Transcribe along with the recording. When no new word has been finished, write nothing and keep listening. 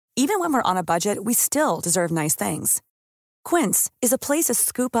Even when we're on a budget, we still deserve nice things. Quince is a place to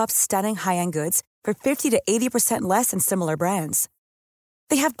scoop up stunning high-end goods for 50 to 80% less than similar brands.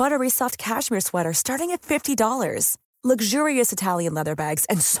 They have buttery soft cashmere sweaters starting at $50, luxurious Italian leather bags,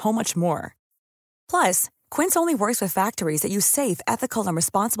 and so much more. Plus, Quince only works with factories that use safe, ethical, and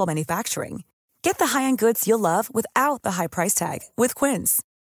responsible manufacturing. Get the high-end goods you'll love without the high price tag with Quince.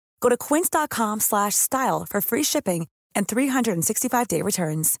 Go to quince.com/style for free shipping and 365-day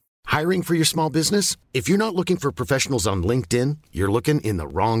returns. Hiring for your small business? If you're not looking for professionals on LinkedIn, you're looking in the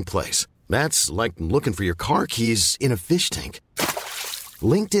wrong place. That's like looking for your car keys in a fish tank.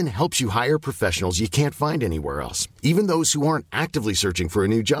 LinkedIn helps you hire professionals you can't find anywhere else, even those who aren't actively searching for a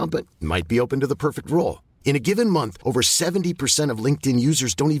new job but might be open to the perfect role. In a given month, over 70% of LinkedIn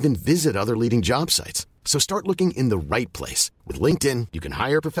users don't even visit other leading job sites. So start looking in the right place. With LinkedIn, you can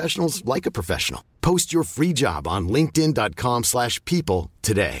hire professionals like a professional. Post your free job on linkedin.com/people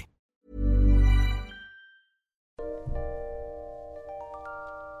today.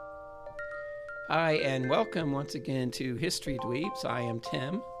 Hi, and welcome once again to History Dweebs. I am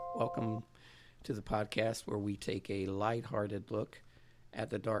Tim. Welcome to the podcast where we take a lighthearted look at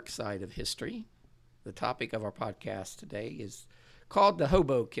the dark side of history. The topic of our podcast today is called The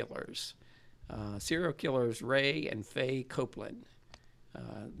Hobo Killers. Serial killers Ray and Faye Copeland.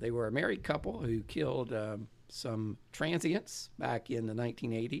 They were a married couple who killed some transients back in the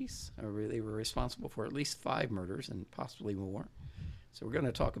 1980s. They were responsible for at least 5 murders and possibly more. So we're going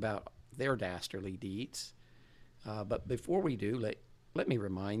to talk about their dastardly deeds. But before we do, let me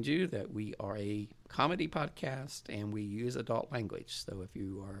remind you that we are a comedy podcast and we use adult language. So if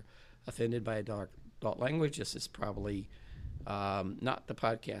you are offended by adult language, this is probably not the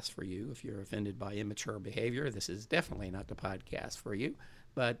podcast for you. If you're offended by immature behavior, this is definitely not the podcast for you.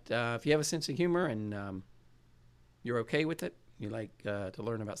 But if you have a sense of humor and you're okay with it, you like to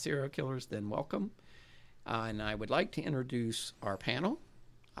learn about serial killers, then welcome. And I would like to introduce our panel.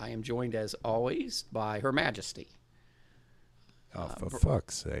 I am joined, as always, by Her Majesty. Oh, for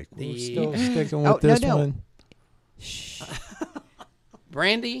fuck's sake. We're still sticking with this one. Shh.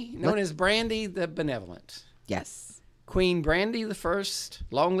 Brandy, known as Brandy the Benevolent. Yes. Queen Brandy the First.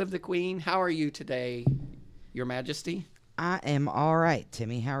 Long live the Queen. How are you today, Your Majesty? I am all right,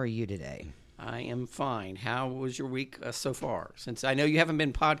 Timmy. How are you today? I am fine. How was your week so far? Since I know you haven't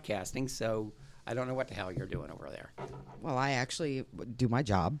been podcasting, so I don't know what the hell you're doing over there. Well, I actually do my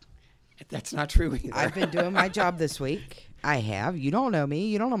job. That's not true either. I've been doing my job this week. I have. You don't know me.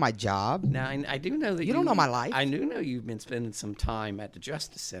 You don't know my job. Now, I do know that you don't know my life. I do know you've been spending some time at the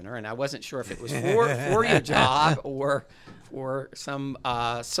Justice Center, and I wasn't sure if it was for your job or for some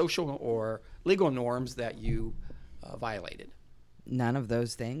social or legal norms that you violated. None of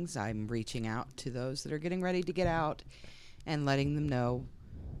those things. I'm reaching out to those that are getting ready to get out and letting them know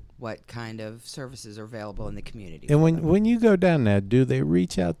what kind of services are available in the community. And when you go down there, do they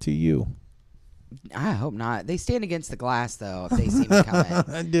reach out to you? I hope not. They stand against the glass, though, if they see me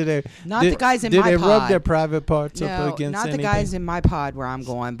coming. The guys in my pod. Do they rub their private parts up against not anything? the guys in my pod where I'm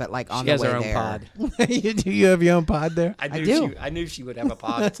going, but like on the way there. She has her own pod. You have your own pod there? I do. I knew she would have a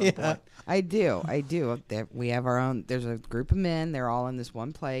pod at some point. I do. We have our own. There's a group of men. They're all in this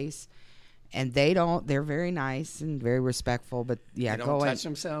one place. And they're very nice and very respectful, but yeah, they don't touch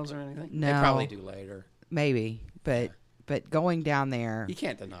themselves or anything? No. They probably do later. Maybe, but going down there. You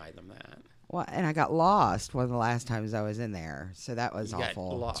can't deny them that. Well, and I got lost one of the last times I was in there, so that was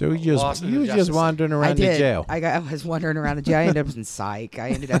awful. So you were just wandering around the jail. I was wandering around the jail. I ended up in psych. I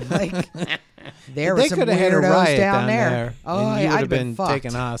ended up like there were they some could have had a weirdos riot down there. Oh, I'd have been fucked.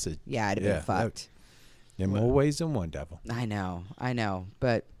 taken hostage. Yeah, I'd have been fucked. In more ways than one, devil. I know,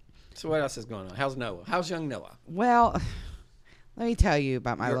 but. So what else is going on? How's Noah? How's young Noah? Well, let me tell you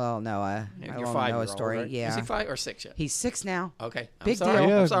about my little Noah. Your My little 5-year-old, Noah story. right? Yeah. Is he 5 or 6 yet? He's 6 now. Okay. Big sorry.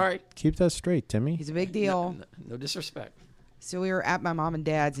 deal. I'm sorry. Keep that straight, Timmy. He's a big deal. No disrespect. So we were at my mom and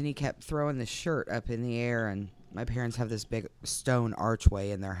dad's, and he kept throwing the shirt up in the air, and my parents have this big stone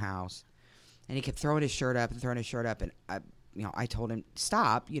archway in their house, and he kept throwing his shirt up, and I told him,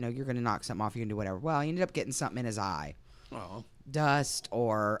 stop, you're going to knock something off, you're going to do whatever. Well, he ended up getting something in his eye. Oh. Dust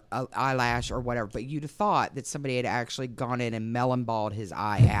or an eyelash or whatever, but you'd have thought that somebody had actually gone in and melon balled his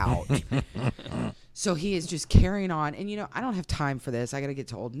eye out. So he is just carrying on, and I don't have time for this. I got to get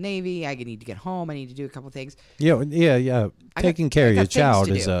to Old Navy. I need to get home. I need to do a couple things. Yeah. Taking care of your child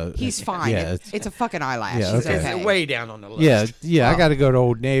is he's fine. Yeah, it's a fucking eyelash. Yeah, He's okay. okay. Way down on the list. Yeah. Well, I got to go to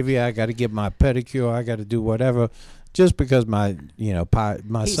Old Navy. I got to get my pedicure. I got to do whatever. Just because my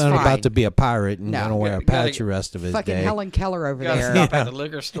my He's son fine. about to be a pirate and No. gonna wear a Gotta- patch the rest of his Fucking day. Helen Keller over Gotta there. stop at the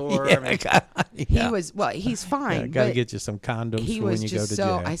liquor store. I mean, He was he's fine. Got to but get you some condoms he for when was you go just to so.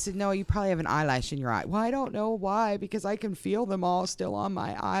 jail. I said, no, you probably have an eyelash in your eye. Well, I don't know why because I can feel them all still on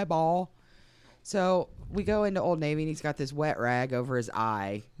my eyeball. So we go into Old Navy and he's got this wet rag over his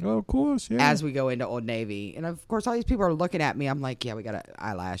eye Oh, of course, yeah. as we go into Old Navy. And of course, all these people are looking at me. I'm like, yeah, we got an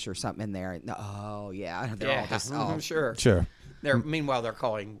eyelash or something in there. And, oh, yeah. They're all just, oh. sure. Sure. Meanwhile, they're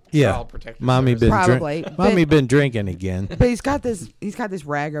calling Yeah. child protective Mommy services. Probably, Mommy but- been drinking again. But he's got this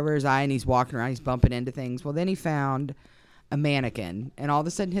rag over his eye and he's walking around. He's bumping into things. Well, then he found a mannequin, and all of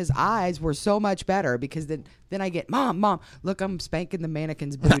a sudden his eyes were so much better because then I get, Mom, look, I'm spanking the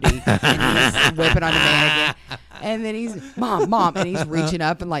mannequin's booty, and he's whipping on the mannequin, and then he's Mom, and he's reaching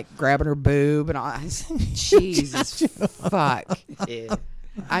up and like grabbing her boob, and all. Jesus fuck.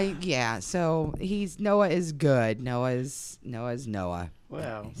 Yeah. So Noah is good. Noah's Noah.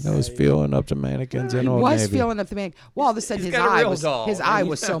 Wow. I was feeling up to mannequins in He Old was Navy. feeling up the man. Well, all of a sudden He's his got a eye real was doll.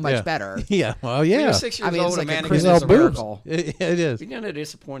 so much Yeah. better. Yeah, well, When yeah. you're 6 years I mean, old, it's a like a mannequin It's Christmas is all a boobs. miracle. It is. You know, they're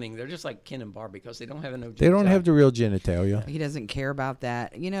disappointing. They're just like Ken and Barbie because they don't have no. They don't have genitalia. the real genitalia. He doesn't care about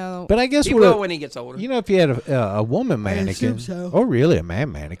that, But I guess He with will a- when he gets older. if you had a woman mannequin. so. Oh, really? A man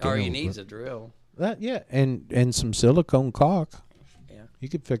mannequin? Or he needs a drill. Yeah, and some silicone caulk. Yeah. You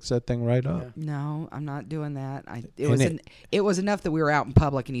could fix that thing right up. No, I'm not doing that. And It was enough that we were out in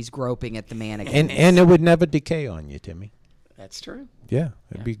public and he's groping at the mannequin. And it would never decay on you, Timmy. That's true. Yeah,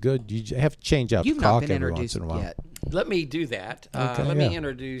 it'd be good. You have to change out You've the not caulk been every once introduced in a while. yet. Let me do that. Okay, let yeah. me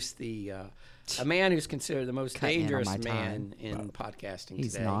introduce a man who's considered the most Cutting in on dangerous my man in podcasting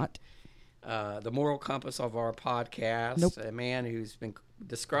He's today. not. The moral compass of our podcast. Nope. A man who's been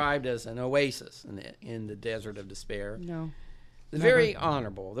described as an oasis in the desert of despair. No. The very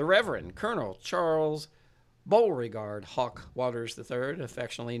honorable, the Reverend Colonel Charles Beauregard Hawk Waters III,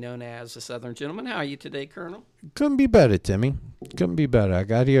 affectionately known as the Southern Gentleman. How are you today, Colonel? Couldn't be better, Timmy. Couldn't be better. I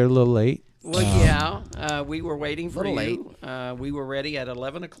got here a little late. Well, yeah, we were waiting for Little you. We were ready at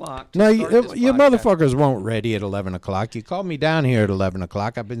 11 o'clock. To No, start this you podcast. motherfuckers weren't ready at 11 o'clock. You called me down here at 11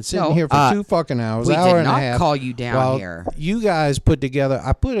 o'clock. I've been sitting No, here for 2 fucking hours, we hour did and a not half. call you down while here. You guys put together,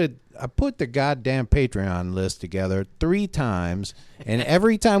 I put the goddamn Patreon list together 3 times, and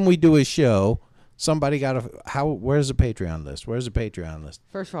every time we do a show, somebody got where's the Patreon list? Where's the Patreon list?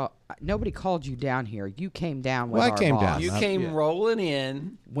 First of all, nobody called you down here. You came down with Well, I our came boss. down. You came rolling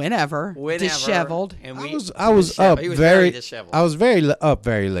in whenever, disheveled. and I we, was disheveled. up He was very disheveled. I was up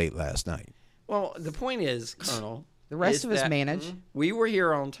very late last night. Well, the point is, Colonel. The rest is of us that manage. We were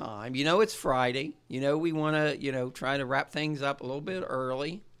here on time. You know, it's Friday. You know, we want to, try to wrap things up a little bit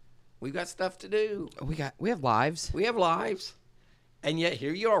early. We've got stuff to do. We have lives. We have lives. And yet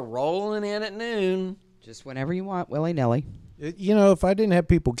here you are rolling in at noon. Just whenever you want, willy nilly. If I didn't have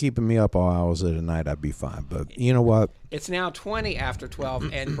people keeping me up all hours of the night, I'd be fine. But you know what? It's now 20 after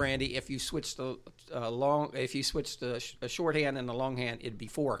 12, and Brandy, if you switch the a shorthand and a longhand, it'd be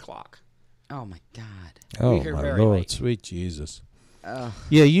 4 o'clock. Oh my God. Oh here my very Lord, late. sweet Jesus!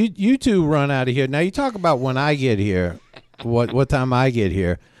 Yeah, you two run out of here. Now you talk about when I get here, what time I get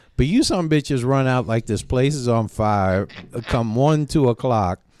here, but you some bitches run out like this place is on fire. Come 1, 2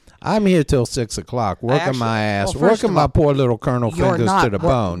 o'clock. I'm here till 6 o'clock, working my ass, well, first working of my all, poor little Colonel You're fingers not to the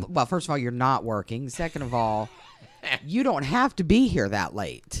bone. Well, first of all, you're not working. Second of all, you don't have to be here that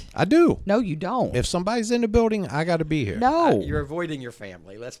late. I do. No, you don't. If somebody's in the building, I got to be here. No. You're avoiding your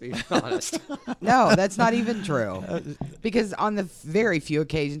family, let's be honest. No, that's not even true. Because on the very few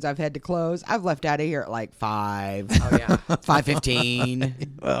occasions I've had to close, I've left out of here at like 5. Oh, yeah.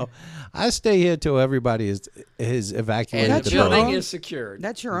 5:15. Well, I stay here till everybody is evacuated. And That's the the your building own- is secured.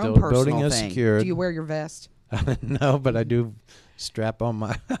 That's your The own building personal is thing. secured. Do you wear your vest? No, but I do strap on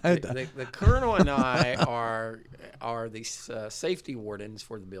my. The colonel and I are the safety wardens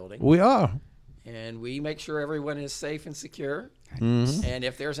for the building, We are. and we make sure everyone is safe and secure. Mm-hmm. And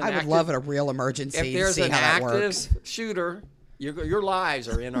if there's an I would active, love a real emergency if to there's see an how that active works. shooter, your lives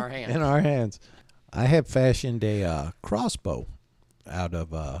are in our hands. In our hands. I have fashioned a crossbow out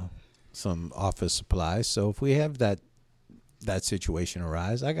of some office supplies. So if we have that situation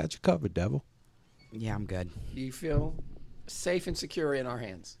arise, I got you covered, devil. Yeah, I'm good. Do you feel safe and secure in our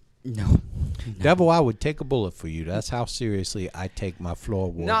hands? No. Devil, I would take a bullet for you. That's how seriously I take my floor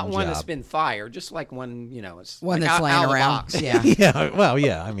warden Not one job. that's been fired, just like one, it's One like that's out laying of the around. box. Yeah. Yeah, well,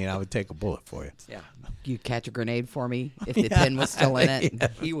 yeah. I mean, I would take a bullet for you. Yeah. You catch a grenade for me if the pin was still in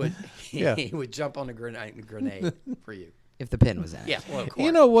it. He would Yeah. he would jump on a grenade for you. If the pin was in it. Yeah, well, of course.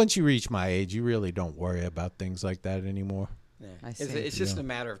 You know, once you reach my age, you really don't worry about things like that anymore. Yeah. I It's, see. it's just a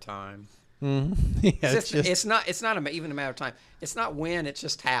matter of time. Yeah, It's not even a matter of time. It's not when, it's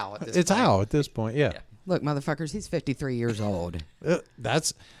just how. At this point. how at this point. Yeah. Look, motherfuckers, he's 53 years old.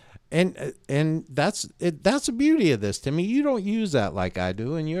 That's the beauty of this, Timmy. You don't use that like I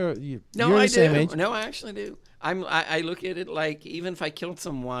do, and you're the same age. No, I actually do. I look at it like even if I killed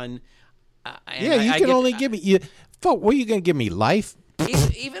someone. You can only give me fuck. What are you gonna give me? Life?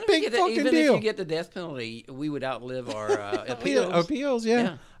 Even Big if fucking if deal. you get the death penalty, we would outlive our appeals. Appeals,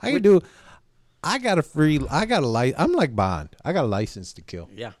 yeah. I can do. I got a license. I'm like Bond. I got a license to kill.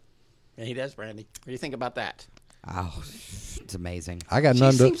 Yeah, he does, Brandy. What do you think about that? Oh, it's amazing. I got She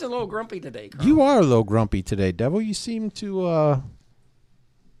none. seems a little grumpy today, Carl. You are a little grumpy today, Devil. You seem to.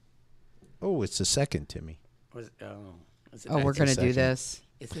 Oh, it's the second, Timmy. Is it We're going to do this?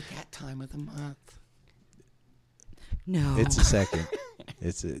 Is it that time of the month? No. It's a second.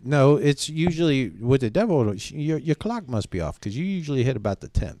 It's usually with the Devil. Your clock must be off because you usually hit about the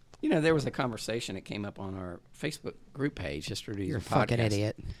 10th. You know, there was a conversation that came up on our Facebook group page, History You're a Podcast. fucking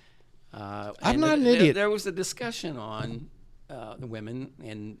idiot. I'm not an idiot. There was a discussion on the women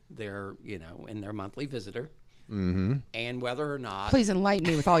and their monthly visitor, and whether or not. Please enlighten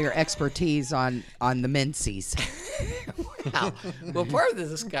me with all your expertise on the menses. Well, part of the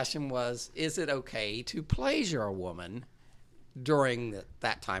discussion was: is it okay to pleasure a woman during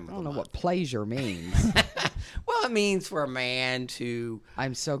that time of the month? I don't know what pleasure means. Well, it means for a man to.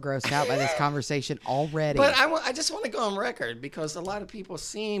 I'm so grossed out by this conversation already. But I just want to go on record because a lot of people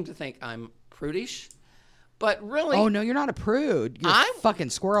seem to think I'm prudish, but really. Oh no, you're not a prude. You're fucking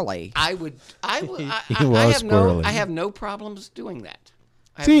squirrely. I have no problems doing that.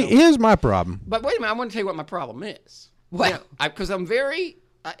 See, here's my problem. But wait a minute, I want to tell you what my problem is. What? Because I'm very.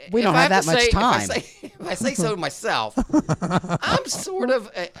 We don't have that much time. If I say so myself, I'm sort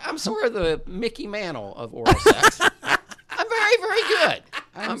of the Mickey Mantle of oral sex. I'm very, very good.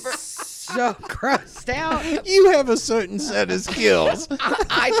 I'm so grossed out. You have a certain set of skills.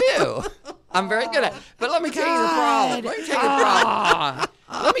 I do. I'm very good at it. But let me tell you the problem.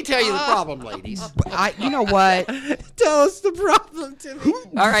 Let me tell you the problem, ladies. You know what? Tell us the problem, Timmy.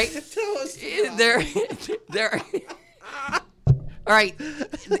 All right. Tell us There. All right,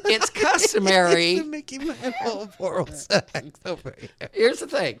 it's customary. the Mickey Mantle of oral sex over here. Here's the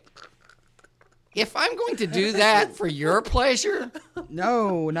thing. If I'm going to do that for your pleasure,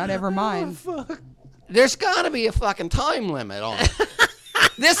 No, not ever mine. there's got to be a fucking time limit on it.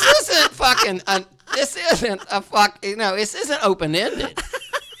 This isn't open-ended.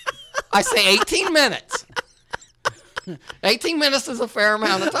 I say 18 minutes. 18 minutes is a fair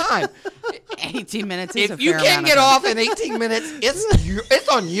amount of time. 18 minutes is a If you fair can't amount get of off in 18 minutes, it's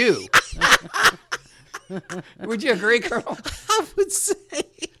on you. Would you agree, Colonel? I would say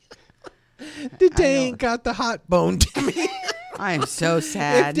that they ain't got the hot bone, Timmy. I am so If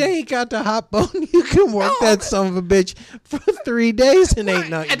sad. they ain't got the hot bone, you can work that son of a bitch for 3 days and ain't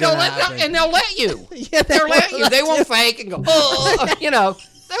nothing gonna happen. And they'll let you. Yeah, They'll let you. They won't fake and go, they'll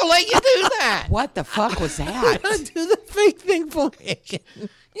let you do that. What the fuck was that? Do the fake thing for me.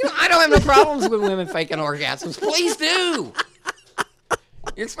 I don't have no problems with women faking orgasms. Please do.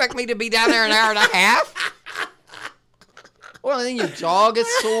 You expect me to be down there an hour and a half? Well, then your jaw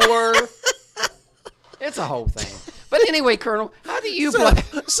gets sore. It's a whole thing. But anyway, Colonel, how do you play?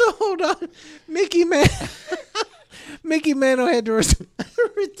 So hold on. Mickey Mantle had to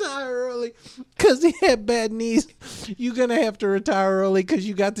retire early because he had bad knees. You're going to have to retire early because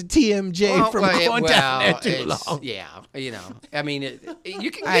you got the TMJ from going down there too long. Yeah, I mean,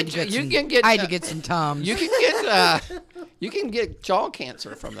 you can I had to get some Tums. You can get jaw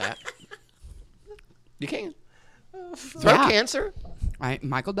cancer from that. You can. Throat cancer?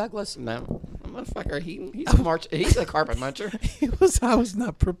 Michael Douglas. No, motherfucker. He's a carpet muncher. I was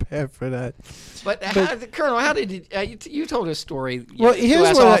not prepared for that. But Colonel, how did you told a story to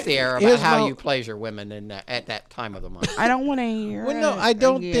us off the air about how you pleasure women at that time of the month? I don't want to hear. Well, no, I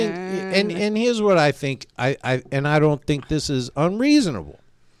don't think. And here's what I think. I don't think this is unreasonable.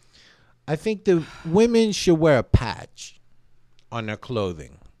 I think the women should wear a patch on their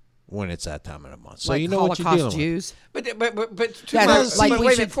clothing when it's that time of the month, so like you know what you're dealing Jews. with. But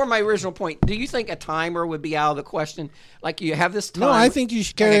for my original point, do you think a timer would be out of the question? Like you have this timer. No, I think you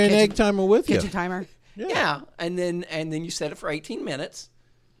should carry an egg timer with you. Kitchen timer. Yeah, and then you set it for 18 minutes.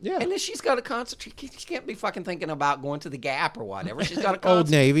 Yeah, and then she's got to concentrate. She can't be fucking thinking about going to the Gap or whatever. She's got to concentrate. Old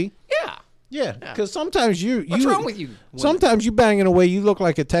Navy. Yeah, because sometimes what's wrong with you? Sometimes you banging away. You look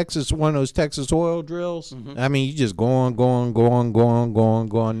like one of those Texas oil drills. Mm-hmm. I mean, you just go on.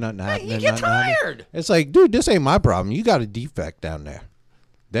 Nothing happening. You get tired. It's like, dude, this ain't my problem. You got a defect down there.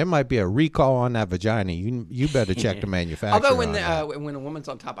 there might be a recall on that vagina. You better check the manufacturer. Although on when a woman's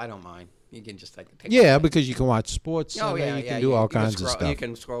on top, I don't mind. You can just take yeah, because you can watch sports. Oh, yeah, you can do all kinds of stuff. You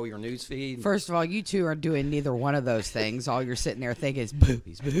can scroll your news feed. First of all, you two are doing neither one of those things. All you're sitting there thinking is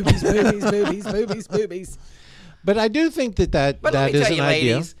boobies, boobies, boobies, boobies, boobies, boobies. But I do think that But that let me is tell an you,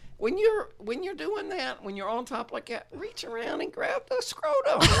 idea. ladies, when you're doing that, when you're on top like that, reach around and grab the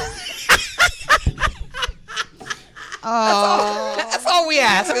scrotum. Oh, That's all we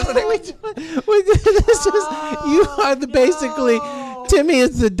ask, isn't it? This is, you are basically Timmy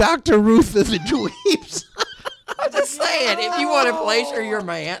is the Dr. Ruth of the dweebs. I'm just saying, if you want to pleasure your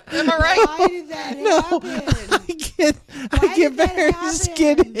man, am I right? why did that happen? I get did that very happen?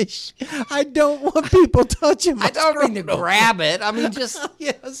 skittish. I don't want people touching my I don't mean to scrotum. grab it. I mean just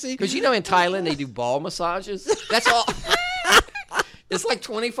Yeah, see. because in Thailand they do ball massages. That's all. It's like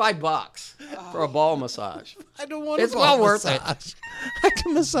 $25 for a ball massage. I don't want It's a well ball worth it. massage. I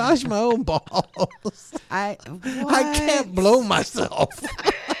can massage my own balls. I can't blow myself.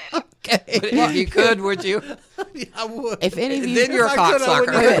 Okay. But if you could, would you? I would. If any of you, Then you're a If I could, I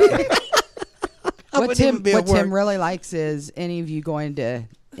wouldn't cocksucker. even- what even be at Tim work. really likes is any of you going to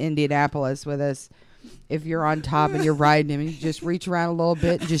Indianapolis with us. If you're on top and you're riding him, you just reach around a little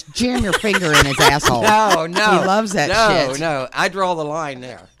bit and just jam your finger in his asshole. No. He loves that shit. No, I draw the line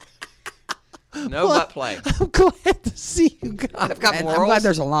there. No butt play. I'm glad to see you guys. I've got And morals. I'm glad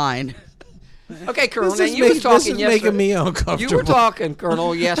there's a line. Okay, Colonel. This Now is you was this talking is yesterday. making me uncomfortable. You were talking,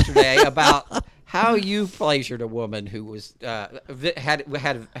 Colonel, yesterday about how you pleasured a woman who was had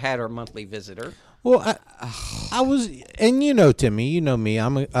her monthly visitor. Well, I was, and you know, Timmy, you know me.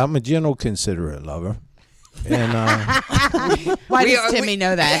 I'm a gentle, considerate lover, and Why We does are- Timmy we-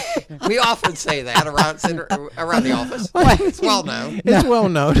 know that? We often say that around the office. It's well known. it's well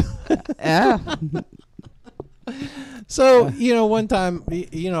known. Yeah. So one time,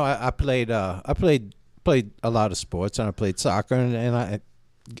 I played a lot of sports, and I played soccer, and I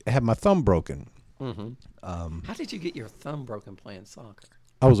had my thumb broken. How did you get your thumb broken playing soccer?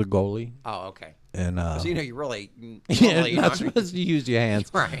 I was a goalie, Oh, okay. and So you really yeah, normally not supposed to use your hands.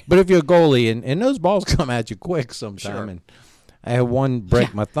 Right. But if you're a goalie, and those balls come at you quick sometime, Sure. and I had one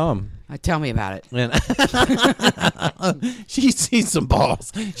break my thumb. Tell me about it. And she's seen some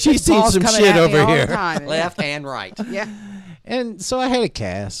balls. She's seen Balls some coming shit at me over all the here. time. left and right. Yeah. And so I had a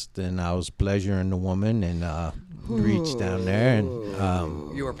cast, and I was pleasuring the woman, and reached down there,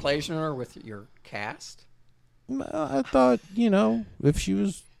 and You were pleasuring her with your cast. I thought, if she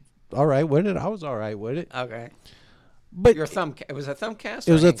was all right with it, I was all right with it. Okay. But Your thumb. It was a thumb cast.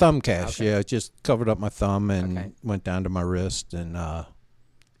 it was or a anything? thumb cast. Okay. Yeah, it just covered up my thumb and Okay. went down to my wrist, and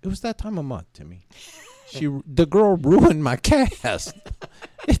it was that time of month, Timmy. The girl ruined my cast.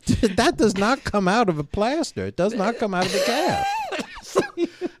 That does not come out of a plaster. It does not come out of a cast.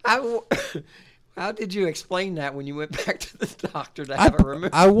 How did you explain that when you went back to the doctor to have it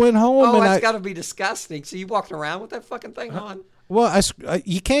removed? I went home Oh, and that's got to be disgusting. So you walked around with that fucking thing on? Well,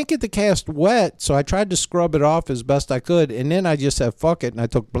 you can't get the cast wet, so I tried to scrub it off as best I could, and then I just said, fuck it, and I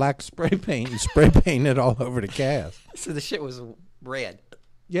took black spray paint and spray painted all over the cast. So the shit was red.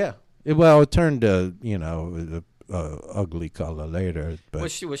 Yeah. It turned to, ugly color later. But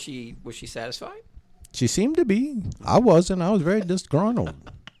Was she satisfied? she seemed to be. I wasn't. I was very disgruntled.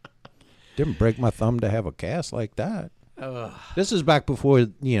 Didn't break my thumb to have a cast like that. This is back before,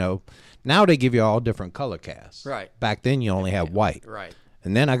 now they give you all different color casts. Right. Back then you only had white. Right.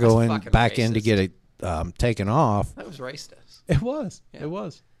 And then I go That's back fucking in to racist. get it taken off. That was racist. It was. Yeah. It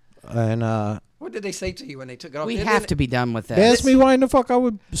was. And What did they say to you when they took it off? We Didn't have it- to be done with they this. asked me why in the fuck I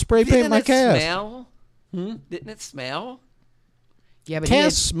would spray paint Didn't my it cast. smell? Didn't it smell? Yeah, but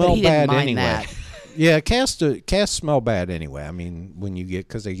Casts smell he didn't bad mind anyway. that. Yeah, casts smell bad anyway. I mean, when you get,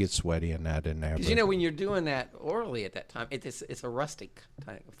 because they get sweaty and that in there. Because when you're doing that orally at that time, it's a rustic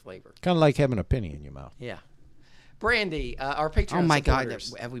type of flavor. Kind of like having a penny in your mouth. Yeah. Brandy, our Patreon Oh my God!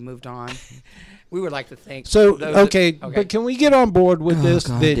 supporters, Have we moved on? we would like to thank. So, those that- okay, but can we get on board with this?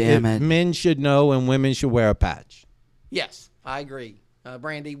 God that damn it. men should know and women should wear a patch. Yes, I agree.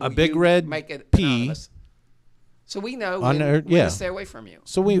 Brandy, A will big you red make it P anonymous? So we know on when, her- when yeah. to stay away from you.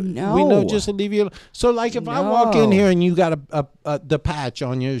 So we No. know just to leave you. So like if I walk in No. here and you got the patch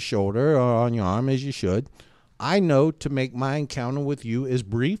on your shoulder or on your arm, as you should, I know to make my encounter with you as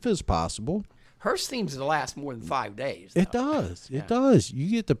brief as possible. Hers seems to last more than 5 days. It though. does. It does. You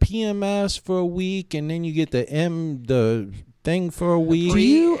get the PMS for a week, and then you get the thing for a week,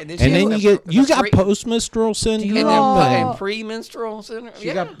 pre- and and then then you she get has you a got pre- post-menstrual syndrome. And Oh. then pre-menstrual syndrome.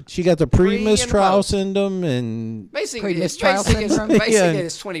 She got the Pre and pre-menstrual post. syndrome, and Basically, Pre-menstrual it's syndrome? basically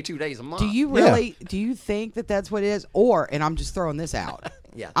it's 22 days a month. Do you really? Do you think that that's what it is? Or, and I'm just throwing this out.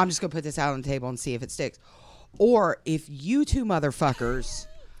 Yeah. I'm just going to put this out on the table and see if it sticks. Or if you two motherfuckers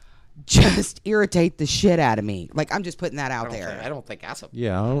just irritate the shit out of me. Like, I'm just putting that out there. I don't think that's a...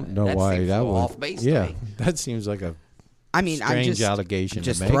 Yeah, I don't know That why seems that a little would. off base to Yeah, me. that seems like a I mean, I'm strange just, allegation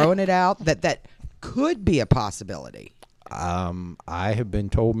just to make. throwing it out that could be a possibility. I have been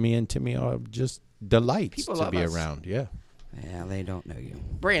told me and Timmy are just delights People to love be us. around. Yeah. Yeah, they don't know you.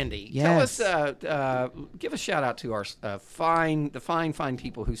 Brandy, Yes. tell us, give a shout out to our fine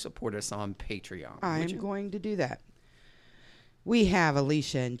people who support us on Patreon. I'm would you? going to do that. We have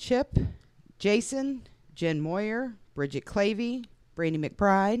Alicia and Chip, Jason, Jen Moyer, Bridget Clavey, Brandy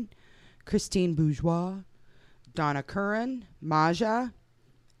McBride, Christine Bourgeois, Donna Curran, Maja,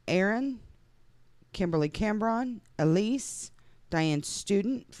 Aaron, Kimberly Cambron, Elise, Diane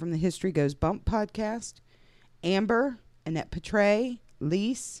Student from the History Goes Bump podcast, Amber, Annette Petray,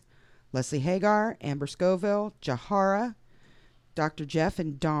 Lise, Leslie Hagar, Amber Scoville, Jahara, Dr. Jeff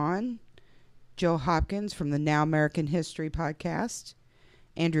and Dawn, Joe Hopkins from the Now American History podcast,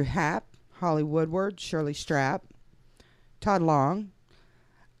 Andrew Happ, Holly Woodward, Shirley Strapp, Todd Long,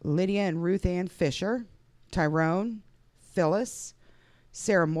 Lydia and Ruth Ann Fisher, Tyrone, Phyllis,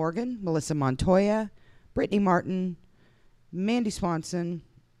 Sarah Morgan, Melissa Montoya, Brittany Martin, Mandy Swanson,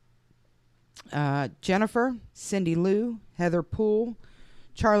 Jennifer, Cindy Lou, Heather Poole,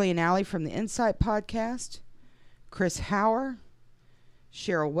 Charlie and Allie from the Insight podcast, Chris Hauer,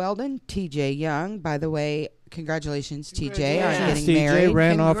 Cheryl Weldon, TJ Young. By the way, congratulations, TJ, on getting TJ married.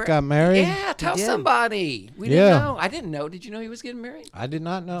 ran off, got married. Yeah, tell did. somebody. We Yeah. didn't know. I didn't know. Did you know he was getting married? I did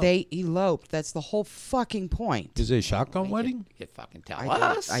not know. They eloped. That's the whole fucking point. Is it a shotgun wedding? You could fucking tell I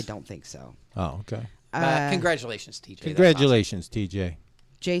us. don't think so. Oh, okay. Congratulations, TJ. That's Congratulations, TJ.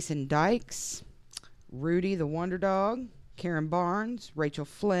 Jason Dykes, Rudy the Wonder Dog, Karen Barnes, Rachel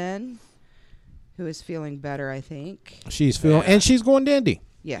Flynn, who is feeling better, I think. She's feeling, and she's going dandy.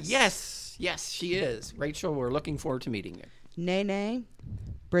 Yes. awesome. Yes, she is. Rachel, we're looking forward to meeting you. Nene,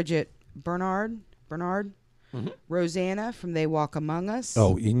 Bridget Bernard, Rosanna from They Walk Among Us.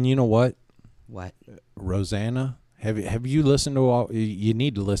 Oh, and you know what, What? Rosanna? Have you listened to all? You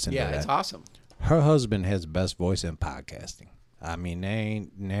need to listen Yeah, to that. it's awesome. Her husband has the best voice in podcasting. I mean, there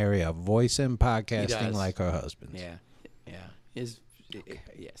ain't nary a voice in podcasting does. like her husband's. Yeah. Yes,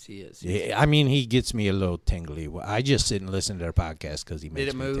 he is. Yeah, I mean, he gets me a little tingly. I just sit and listen to their podcast because he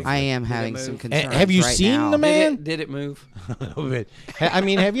makes it me move? tingly. I am Did it having move? some And concerns. have you right seen now. the man? Did it move? A little bit. I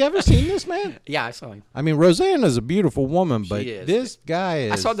mean, have you ever seen this man? Yeah, I saw him. I mean, Rosanna's a beautiful woman, but is. this guy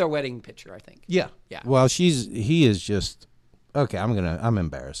is. I saw their wedding picture, I think. Yeah. Yeah. Well, he is just. Okay, I'm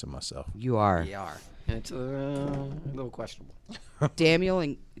embarrassing myself. You are. They are. And it's a little questionable.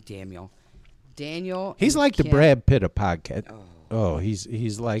 Daniel. He's and like the Kim. Brad Pitt of podcast. Oh,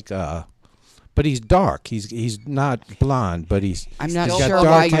 he's like but he's dark. He's not blonde, but he's. I'm not he's got sure dark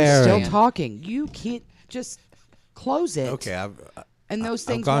why hair you're still and- talking. You can't just close it. Okay, and those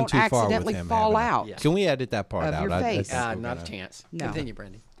I've things gone won't too far with accidentally him, fall haven't I? out. Yeah. Can we edit that part Of out? your face. think we're Not a gonna- chance. No. Continue,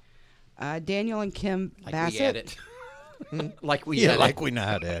 Brandy. Daniel and Kim Like Bassett. we edit. Like we Yeah, edit. like we know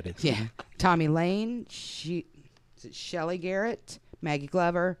how to edit. Yeah. Tommy Lane, Shelley Garrett, Maggie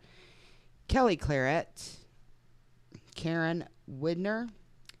Glover, Kelly Claret, Karen Widner,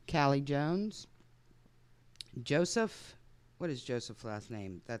 Callie Jones, Joseph. What is Joseph's last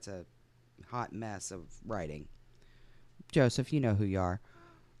name? That's a hot mess of writing. Joseph, you know who you are.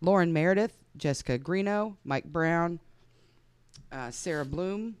 Lauren Meredith, Jessica Greeno, Mike Brown, Sarah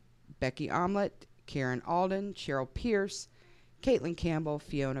Bloom, Becky Omelette, Karen Alden, Cheryl Pierce, Caitlin Campbell,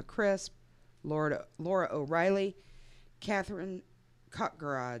 Fiona Crisp, Laura O'Reilly, Catherine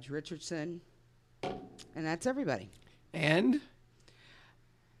Cockgarage Richardson, and that's everybody. And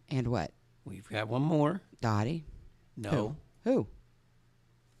And what? we've got one more. Dottie? No. Who?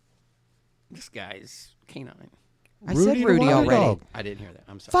 This guy's canine. I Rudy said the Rudy Wild already. Dog. I didn't hear that.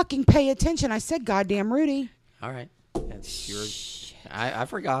 I'm sorry. Fucking pay attention. I said goddamn Rudy. All right. That's your. I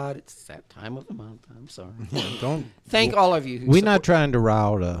forgot. It's that time of the month. I'm sorry. Don't. Thank all of you. Who We're not support- trying to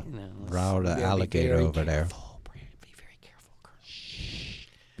rile the No, let's- rile we the gotta be alligator very over there. careful, Brad. Be very careful.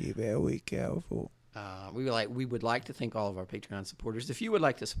 Be very careful. We would like to thank all of our Patreon supporters. If you would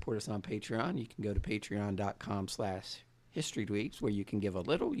like to support us on Patreon, you can go to patreon.com/historydweeps, where you can give a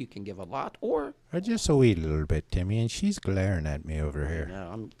little, you can give a lot, or Or just a wee little bit, Timmy, and she's glaring at me over here.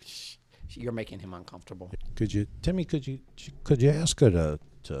 no, you're making him uncomfortable. Could you, Timmy? Could you ask her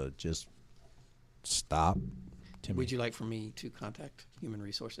to just stop, Timmy? Would you like for me to contact Human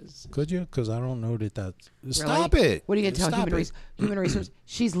Resources? Could you? Because I don't know that that's. Stop it! What are you going to tell Stop Human, it. Human Resource?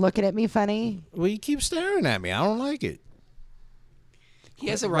 She's looking at me funny. Well, you keep staring at me. I don't like it. He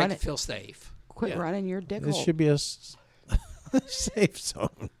has a right to running. feel safe. Quit Yeah. running your dick This hole. should be a. Safe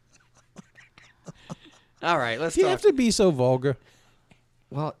zone. All right, let's Do you talk. have to be so vulgar?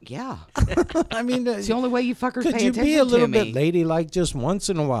 Well, yeah. I mean, It's the only way you fuckers could pay you attention be a little to bit me. ladylike just once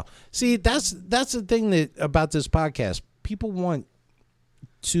in a while? See, that's the thing that about this podcast. People want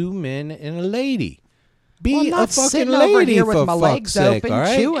two men and a lady. Be Well, I'm not a fucking sitting lady over here for with my fuck's legs sake, open, all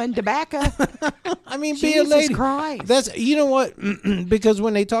right? chewing tobacco. I mean, be a Jesus lady. Christ. That's you know what? Because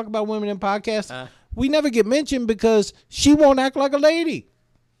when they talk about women in podcasts, we never get mentioned because she won't act like a lady.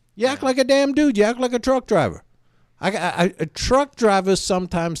 You act like a damn dude. You act like a truck driver. A truck drivers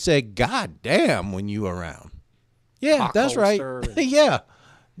sometimes say, "God damn," when you around. Yeah, Cock that's right. holster and- Yeah,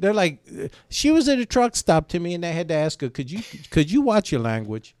 they're like, she was at a truck stop to me, and they had to ask her, "Could you watch your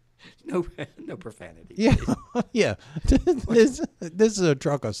language?" No profanity. Yeah, yeah. This is a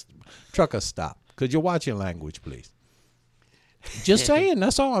trucker stop. Could you watch your language, please? Just saying.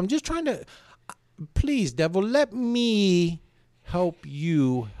 That's all. I'm just trying to. Please, devil, let me help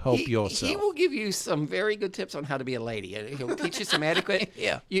you help yourself. He will give you some very good tips on how to be a lady. He'll teach you some etiquette.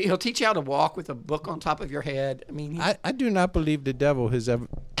 Yeah. He'll teach you how to walk with a book on top of your head. I mean, I do not believe the devil has ever.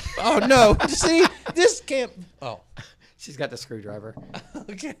 Oh no! See, this can't. Oh, she's got the screwdriver.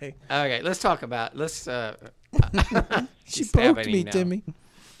 okay. Okay, let's talk about. She She's poked stabbing me, him now. Timmy.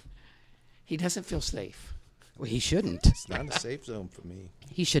 He doesn't feel safe. Well, he shouldn't. It's not a safe zone for me.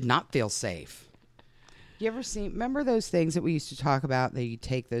 He should not feel safe. You ever remember those things that we used to talk about that you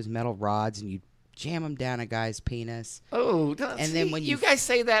take those metal rods and you jam them down a guy's penis? Oh, And then when you you guys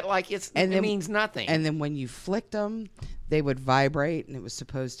say that like it means nothing. And then when you flicked them, they would vibrate and it was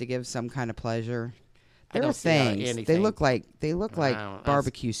supposed to give some kind of pleasure. I There don't are see how things. They anything- look like I don't-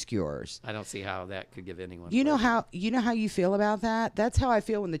 barbecue skewers. I don't see how that could give anyone. You know pleasure. how you feel about that? That's how I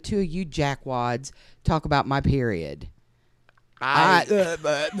feel when the two of you jackwads talk about my period.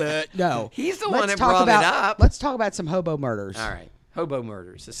 No. He's the Let's one that talk brought about, it up. Let's talk about some hobo murders. All right. Hobo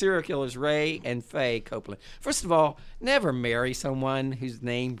murders. The serial killers Ray and Faye Copeland. First of all, never marry someone whose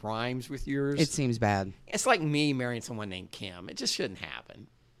name rhymes with yours. It seems bad. It's like me marrying someone named Kim. It just shouldn't happen.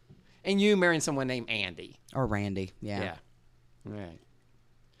 And you marrying someone named Andy. Or Randy. Yeah. Yeah. All right.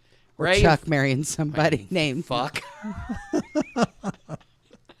 Or Ray Chuck marrying somebody named Fuck.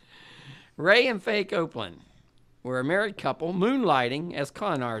 Ray and Faye Copeland were a married couple moonlighting as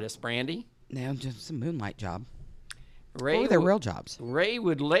con artists, Brandy. No, just a moonlight job. Ray What were their wo- real jobs? Ray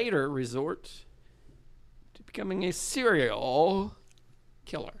would later resort to becoming a serial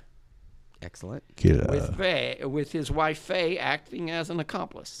killer, Excellent. with his wife Faye acting as an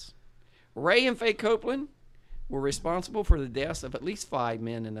accomplice. Ray and Faye Copeland were responsible for the deaths of at least 5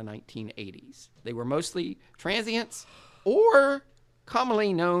 men in the 1980s. They were mostly transients or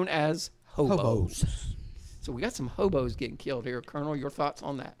commonly known as hobos. So we got some hobos getting killed here. Colonel, your thoughts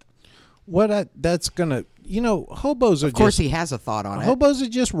on that? That's gonna, hobos are Of course, just he has a thought on it. hobos are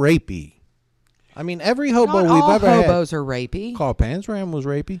just rapey. I mean, every hobo Not we've all ever hobos are rapey. had. Carl Panzram was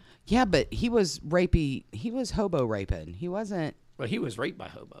rapey. Yeah, but he was rapey. He was hobo raping. He wasn't. Well, he was raped by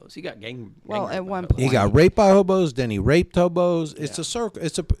hobos. He got gang. Well, raped at by one hobos. point. He got raped by hobos, then he raped hobos. It's a circle.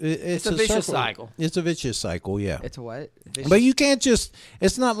 It's a vicious circle. cycle. It's a vicious cycle, yeah. It's a what? But you can't just.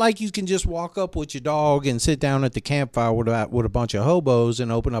 It's not like you can just walk up with your dog and sit down at the campfire with a bunch of hobos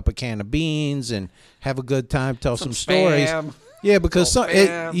and open up a can of beans and have a good time, tell some stories. spam. Yeah, because Little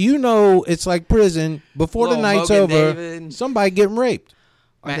spam. it's like prison. Before the Little night's Mogan over, David. somebody getting raped.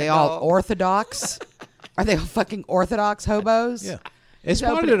 Are they all Orthodox? Are they all fucking Orthodox hobos? Yeah, it's He's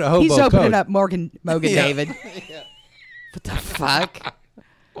part opening- of the hobo He's opening code. up Mogan Yeah. David. What the fuck?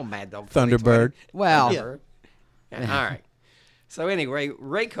 Oh, Mad Dog. Thunderbird. Well, Yeah, all right. So anyway,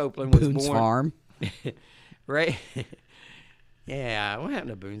 Ray Copeland was Boone's born. Farm. Ray. Yeah, what happened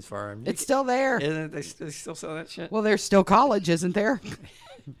to Boone's Farm? It's still there. Isn't it? They still sell that shit. Well, there's still college, isn't there?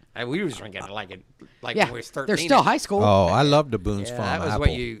 We was drinking like Yeah, when we was 13. there's still high school. Oh, I love the Boone's Yeah, Farm that was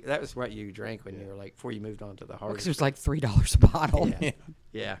apple. that was what you drank when you were like before you moved on to the hard. Because it was like $3 a bottle.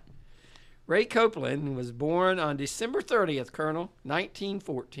 Yeah. Ray Copeland was born on December 30th, Colonel,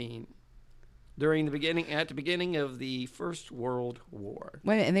 1914, at the beginning of the First World War.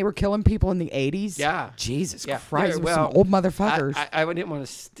 Wait, and they were killing people in the 80s? Yeah. Jesus Yeah. Christ, Yeah, with some old motherfuckers. I didn't want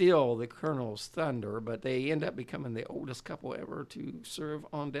to steal the Colonel's thunder, but they end up becoming the oldest couple ever to serve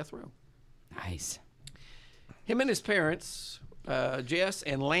on death row. Nice. Him and his parents, Jess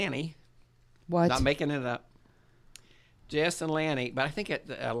and Lanny, What? not making it up. Jess and Lanny, but I think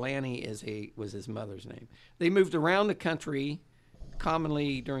Lanny was his mother's name. They moved around the country,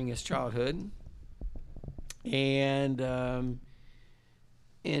 commonly during his childhood, and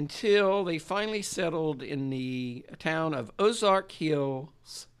until they finally settled in the town of Ozark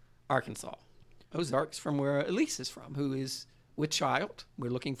Hills, Arkansas. Ozark's from where Elise is from, who is with child.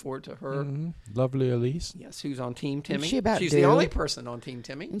 We're looking forward to her. Lovely Elise. Yes, who's on Team Timmy. she about She's due? the only person on Team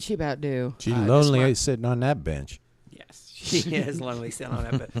Timmy. And she about due. She's this lonely month. sitting on that bench. Yes, she is lonely sitting on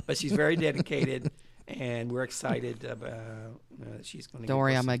that, but she's very dedicated, and we're excited about she's going to. Don't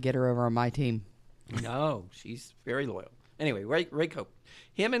worry, I'm gonna get her over on my team. No, she's very loyal. Anyway, Ray Cope,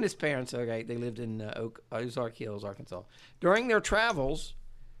 him and his parents, okay, they lived in Ozark Hills, Arkansas. During their travels,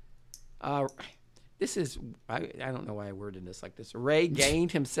 this is, I don't know why I worded this like this. Ray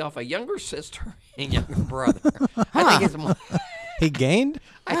gained himself a younger sister and younger brother. I think it's more. He gained?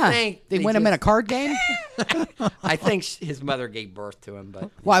 I think They win him in a card game. I think his mother gave birth to him, but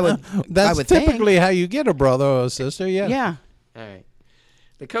Well, I would. That's I would typically how you get a brother or a sister, yeah. think. Yeah. all right.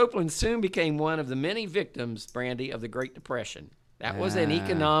 The Copelands soon became one of the many victims, Brandy, of the Great Depression. That was an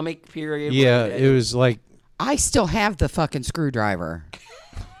economic period. Yeah, where it was like, I still have the fucking screwdriver,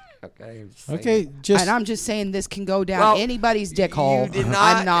 okay. I'm just saying. okay, just. and I'm just saying this can go down Well, anybody's dick hole. You did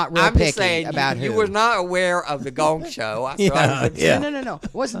not, I'm not real I'm picky just saying, about you who. were not aware of the Gong Show. Yeah, yeah. No.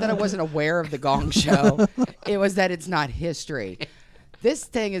 It wasn't that I wasn't aware of the Gong Show. It was that it's not history. This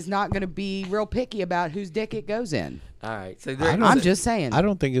thing is not going to be real picky about whose dick it goes in. All right. So I'm just saying. I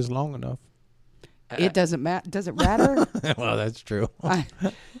don't think it's long enough. It doesn't matter. Does it matter? Well, that's true. I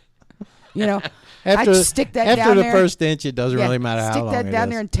just stick that down after the there. first inch, it doesn't Yeah, really matter how stick long that it down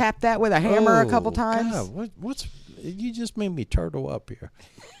is. there and tap that with a hammer a couple Oh, times. God, what's? You just made me turtle up here.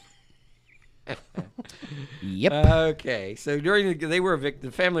 Yep. Okay, so during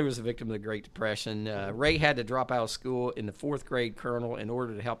the family was a victim of the Great Depression. Ray had to drop out of school in the 4th grade, Colonel, in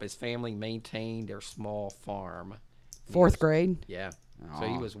order to help his family maintain their small farm. 4th grade. Yeah. So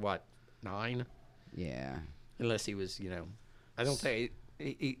he was what, 9? Yeah. Unless he was, I don't think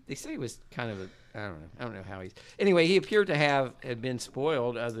they say he was kind of I don't know how he's. Anyway, he appeared to had been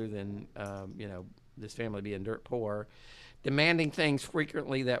spoiled, other than this family being dirt poor, demanding things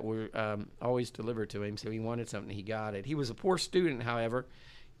frequently that were always delivered to him. So he wanted something, he got it. He was a poor student, however,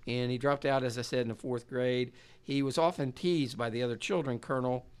 and he dropped out, as I said, in the 4th grade. He was often teased by the other children,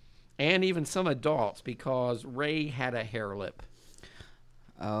 Colonel, and even some adults, because Ray had a hair lip.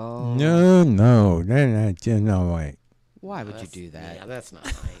 Oh. No, wait. Why would you do that? Yeah, that's not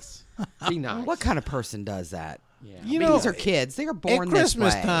nice. Be nice. What kind of person does that? Yeah. You I mean, know, these are kids. They are At born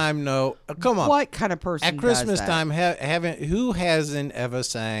Christmas this way. time, no. Come on. What kind of person At Christmas does that? time, who hasn't ever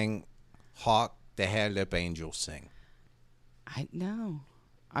sang "Hawk the Hair Lip Angel Sing"? I know.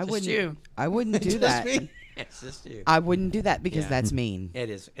 I Just wouldn't. you. I wouldn't do Just that. me? It's just you. I wouldn't do that because Yeah. that's mean. It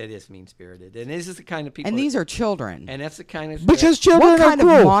is mean spirited, and this is the kind of people. And these are children. and that's the kind of Because children What are kind of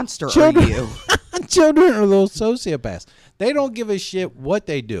cruel. monster Children- are you? Children are little sociopaths. They don't give a shit what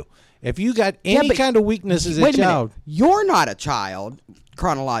they do. If you got any but- kind of weakness as a Wait a child, minute. You're not a child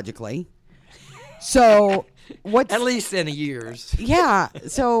chronologically. So what's at least in years. Yeah.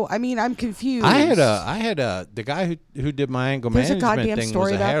 So I mean, I'm confused. I had a the guy who did my anger There's a management goddamn thing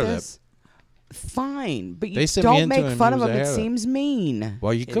story was a about hair this. Fine, but They you sent me don't into make him, fun he of was him. a It hair lip. seems mean.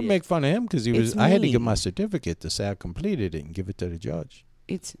 Well, you could is. make fun of him because he was. It's I had to get mean. my certificate to say I completed it and give it to the judge.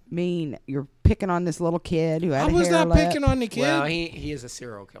 It's mean. You're picking on this little kid who had I a was hair not lip. picking on the kid. Well, he is a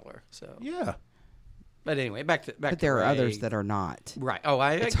serial killer. So, yeah. but anyway, back to But there are Ray. ours that are not. Right. Oh,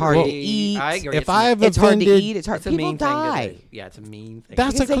 I It's agree. hard to eat. I agree. If It's I have It's hard to offended, eat. It's hard. it's a People mean die. thing to do. Yeah, it's a mean thing.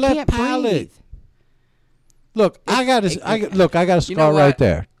 That's because a they cleft can't palate. breathe. Look, I got a You know scar right what?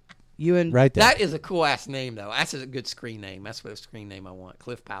 there, You and right there. That is a cool ass name, though. That's a good screen name. That's what a screen name I want.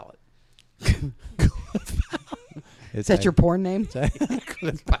 Cliff Pallet. Is that your porn name?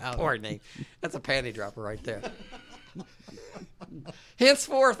 Cliff Pallet. Poor name. That's a panty dropper right there.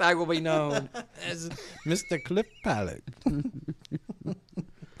 Henceforth, I will be known as. Mr. Cliff Pallet.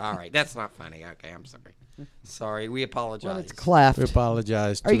 All right, that's not funny. Okay, I'm sorry. Sorry, we apologize. Well, it's cleft. We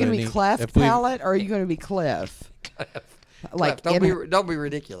apologize. Are you going going to be cleft palate or are you going to be cliff? Like Cliff, in- don't be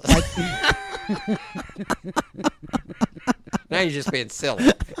ridiculous. Now you're just being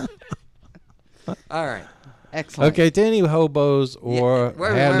silly. All right. excellent. Okay, to any hobos or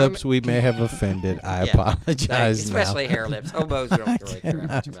wait, hair wait, lips we may have offended, I Yeah. apologize Especially now. hair lips. Hobos don't really care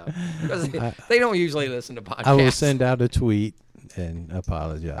much about it. Because they don't usually listen to podcasts. I will send out a tweet and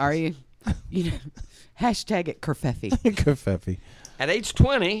apologize. Are you? You know, hashtag it kerfefe. Kerfefe. At age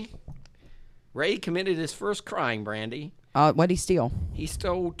 20, Ray committed his first crime, Brandy. What'd he steal? He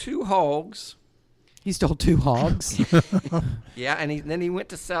stole 2 hogs. He stole 2 hogs. Yeah, and then he went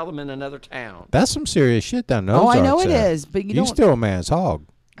to sell them in another town. That's some serious shit down those Oh, I know Ozarks it there. is, but you You don't- steal a man's hog.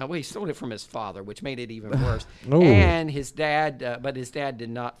 Oh, well, he stole it from his father, which made it even worse. Oh. And his dad, but his dad did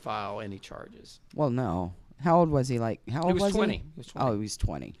not file any charges. Well, no. How old was he? Like how old was 20. he? He was 20. Oh, he was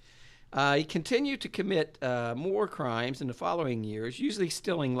 20. He continued to commit more crimes in the following years, usually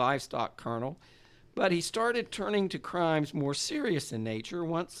stealing livestock, Colonel, but he started turning to crimes more serious in nature,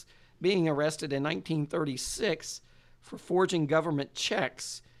 once being arrested in 1936 for forging government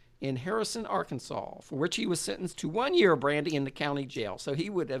checks in Harrison, Arkansas, for which he was sentenced to 1 year, Brandy, in the county jail. So he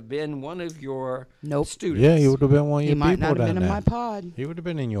would have been one of your students. Yeah, he would have been one of your He people might not have down been in there. my pod. He would have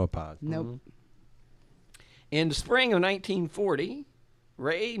been in your pod. Nope. In the spring of 1940,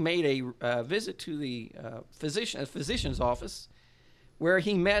 Ray made a visit to the physician's office, where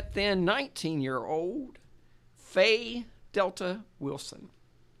he met then 19-year-old Faye Delta Wilson.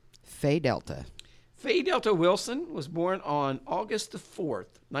 Faye Delta. Faye Delta Wilson was born on August the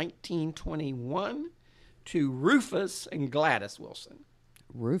 4th, 1921, to Rufus and Gladys Wilson,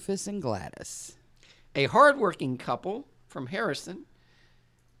 Rufus and Gladys. a hardworking couple from Harrison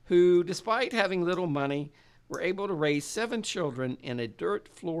who, despite having little money, were able to raise 7 children in a dirt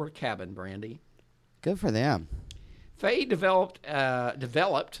floor cabin, Brandy. Good for them. Faye developed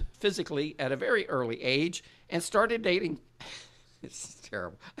physically at a very early age and started dating. It's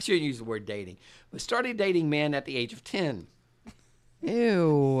terrible. I shouldn't use the word dating, but started dating men at the age of 10. Ew.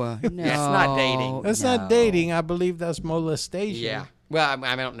 No. That's not dating. That's not dating. I believe that's molestation. Yeah. Well,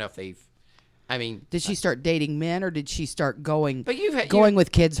 I don't know if they've. I mean, Did she start dating men, or did she start going But you've had- going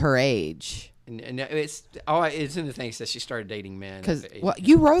with kids her age? and it's in the thing that says she started dating men. Because at the age well, of 10.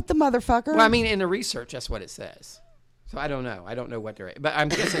 you wrote the motherfucker. Well, I mean, in the research, that's what it says. So I don't know. I don't know what they're. But I'm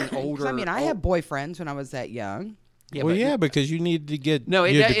guessing 'Cause, older. I mean, I had boyfriends when I was that young. Yeah, Well, but- yeah, because you needed to get No,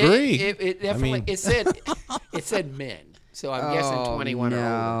 your degree. It definitely. It said men. So I'm guessing Oh, 21 or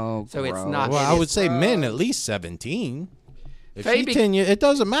no, older. So it's gross. not. well, it I is- would say men at least 17. If Faye she's be- 10 years, it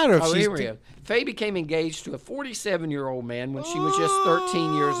doesn't matter if Oh, she's here we go. Faye became engaged to a 47-year-old man when she was just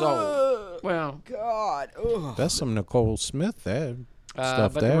 13 years old. Well, God. Ugh. That's some Nicole Smith there.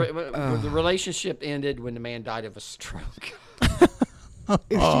 Stuff but there. the relationship ended when the man died of a stroke.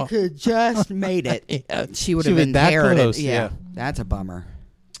 If she could just made it, she would She have was that inherited. close, Yeah, yeah. that's a bummer.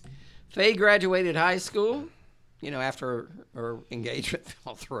 Faye graduated high school, after her engagement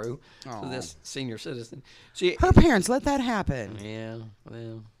fell through to this senior citizen. Her parents let that happen. Yeah,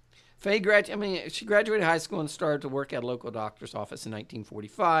 well, Faye she graduated high school and started to work at a local doctor's office in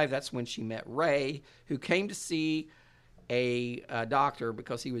 1945. That's when she met Ray, who came to see a doctor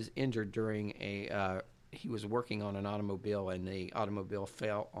because he was injured during he was working on an automobile and the automobile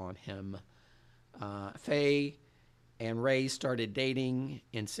fell on him. Faye and Ray started dating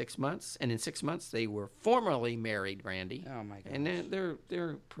in 6 months, and in 6 months they were formally married, Randy. Oh, my gosh. And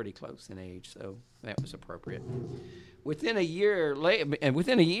they're pretty close in age, so that was appropriate. Within a year,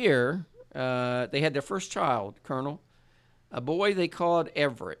 they had their first child, Colonel, a boy they called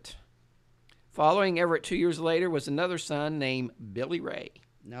Everett. Following Everett 2 years later was another son named Billy Ray.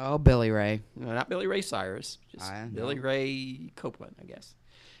 No, Billy Ray. No, not Billy Ray Cyrus, just I know. Billy Ray Copeland, I guess.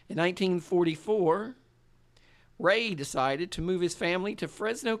 In 1944, Ray decided to move his family to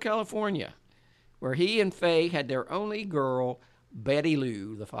Fresno, California, where he and Faye had their only girl, Betty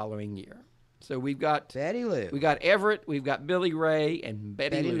Lou, the following year. So we've got Betty Lou. we got Everett, we've got Billy Ray, and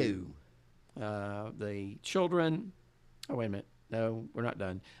Betty Betty Lou. The children. Oh, wait a minute. No, we're not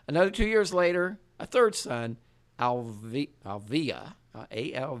done. Another 2 years later, a third son, Alvia,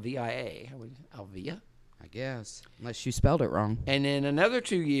 A-L-V-I-A. Alvia. I guess, unless you spelled it wrong. And in another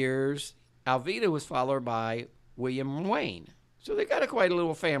 2 years, Alvita was followed by William Wayne. So they got quite a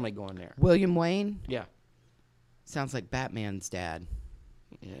little family going there. William Wayne Yeah. sounds like Batman's dad.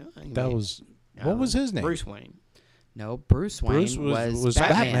 Yeah. That was, what was his name? Bruce Wayne. No, Bruce Wayne Bruce was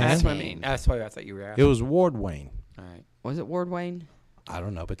Batman's Batman. That's what I name. mean. That's what I thought you were It asking. was Ward Wayne. All right. Was it Ward Wayne? I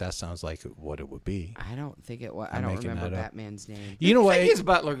don't know, but that sounds like what it would be. I don't think it was. I I'm don't making remember that up. Batman's name. You know I what? think his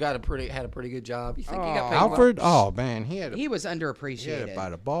butler had a pretty good job. You think he got paid Alfred? Oh, man. He had He was it underappreciated.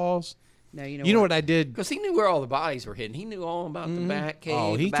 by the balls. No, You know what I did? Because he knew where all the bodies were hidden. He knew all about the bat cave.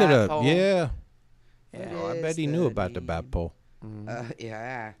 Oh, the he bat could have. hole. Yeah. Yeah. Oh, I is bet he the knew about the name? bat pole.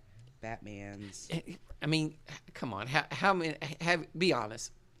 Yeah, Batman's. I mean, come on. How many? Be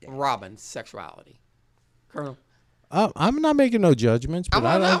honest. Robin's sexuality, Colonel. I'm not making no judgments, but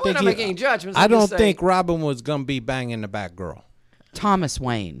I don't think not making any judgments. I I'm don't just saying- think Robin was gonna be banging the Batgirl. Thomas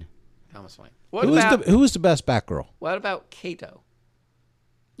Wayne. Thomas Wayne. What about Who was the best Batgirl? what about Kato?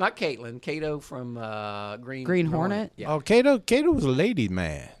 Not Caitlin. Kato from Green Hornet? Yeah. Oh, Kato was a lady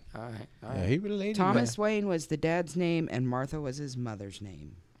man. All right. Yeah, he was a lady Thomas man. Wayne was the dad's name, and Martha was his mother's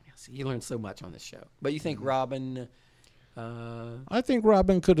name. See, you learn so much on this show. But you think Robin? I think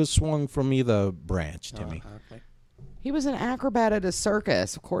Robin could have swung from either branch, Timmy. Okay. He was an acrobat at a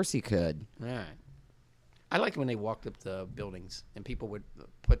circus. Of course he could. All right. I liked when they walked up the buildings and people would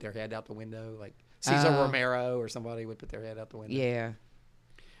put their head out the window, like Cesar Romero or somebody would put their head out the window. Yeah.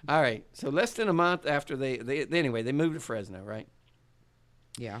 All right. So less than a month after they moved to Fresno, right?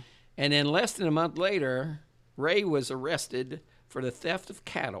 Yeah. And then less than a month later, Ray was arrested for the theft of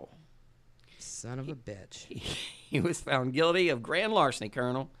cattle. Son of a bitch. He was found guilty of grand larceny,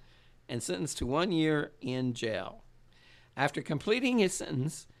 Colonel, and sentenced to 1 year in jail. After completing his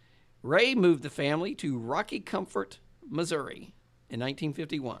sentence, Ray moved the family to Rocky Comfort, Missouri in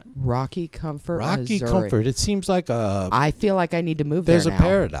 1951. Rocky Comfort, Rocky Missouri. Comfort. It seems like I feel like I need to move there there's a now.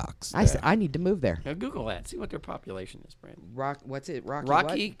 paradox. I need to move there. Now Google that. See what their population is, Brandon. What's it? Rocky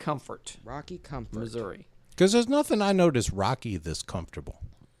Rocky Comfort, what? Rocky Comfort. Missouri. Because there's nothing I notice Rocky this comfortable.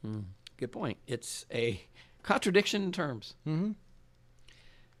 Good point. It's a contradiction in terms. Mm-hmm.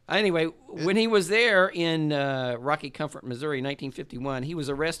 Anyway, when he was there in Rocky Comfort, Missouri, 1951, he was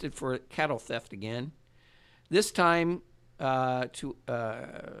arrested for cattle theft again. This time, he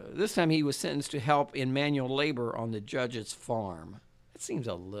was sentenced to help in manual labor on the judge's farm. That seems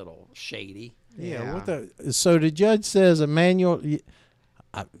a little shady. Yeah. So the judge says a manual.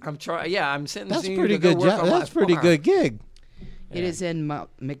 I'm trying. Yeah, I'm sentencing That's pretty you to good. go work on my That's pretty farm. good gig. It is in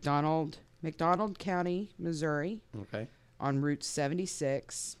McDonald County, Missouri, Okay. on Route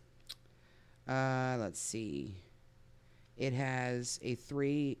 76. Let's see. It has a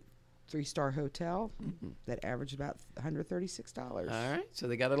three-star hotel that averaged about $136. All right. So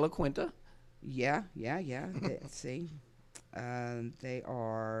they got a La Quinta. Yeah. Let's see. They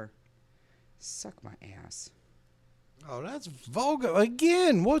are suck my ass. Oh, that's vulgar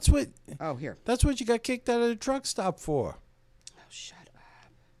again. What's what? Oh, here. That's what you got kicked out of the truck stop for. Oh, shut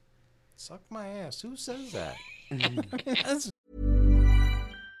up. Suck my ass. Who says that? That's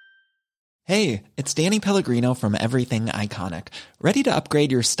Hey, it's Danny Pellegrino from Everything Iconic. Ready to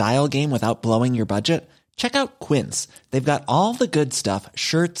upgrade your style game without blowing your budget? Check out Quince. They've got all the good stuff,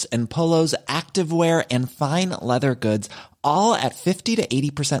 shirts and polos, activewear, and fine leather goods, all at 50 to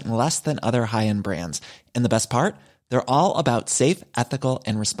 80% less than other high-end brands. And the best part? They're all about safe, ethical,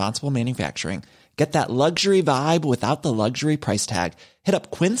 and responsible manufacturing. Get that luxury vibe without the luxury price tag. Hit up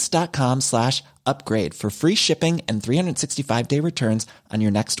quince.com/upgrade for free shipping and 365-day returns on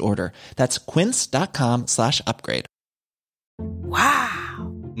your next order. That's quince.com/upgrade.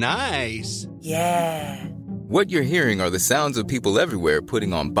 Wow. Nice. Yeah. What you're hearing are the sounds of people everywhere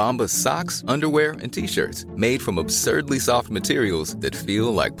putting on Bombas socks, underwear, and T-shirts made from absurdly soft materials that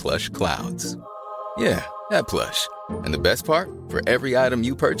feel like plush clouds. Yeah, that plush. And the best part? For every item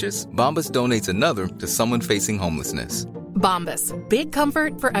you purchase, Bombas donates another to someone facing homelessness. Bombas. Big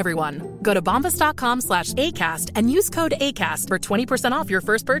comfort for everyone. Go to bombas.com/ACAST and use code ACAST for 20% off your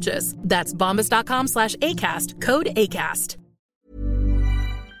first purchase. That's bombas.com/ACAST. Code ACAST.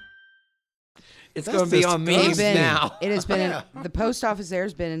 It's going to be on memes now. It has been the post office there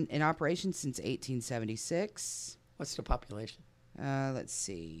has been in operation since 1876. What's the population? Let's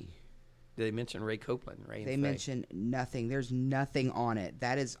see. Did they mention Ray Copeland? They mention nothing. There's nothing on it.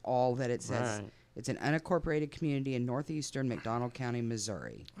 That is all that it says. Right. It's an unincorporated community in northeastern McDonald County,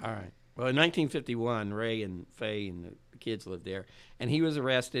 Missouri. All right. Well, in 1951, Ray and Faye and the kids lived there, and he was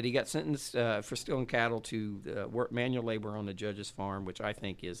arrested. He got sentenced for stealing cattle to work manual labor on the judge's farm, which I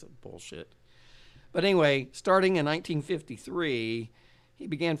think is bullshit. But anyway, starting in 1953, he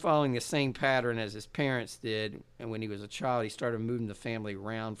began following the same pattern as his parents did, and when he was a child, he started moving the family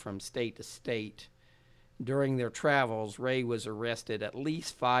around from state to state. During their travels, Ray was arrested at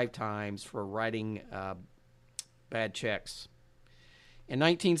least 5 times for writing bad checks. In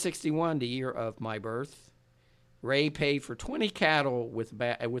 1961, the year of my birth, Ray paid for 20 cattle with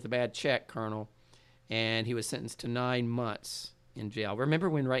a bad check, Colonel, and he was sentenced to 9 months in jail. Remember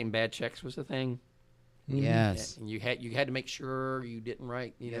when writing bad checks was a thing? Yes. And you had to make sure you didn't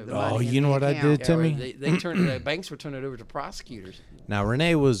write, the oh, money you in know the what I account. did, Timmy? They turned the banks were turning it over to prosecutors. Now when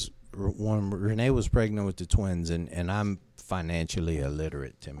Renee was pregnant with the twins, and I'm financially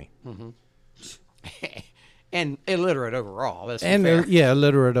illiterate, Timmy. And illiterate overall. That's fair.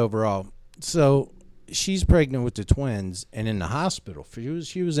 Illiterate overall. So she's pregnant with the twins, and in the hospital.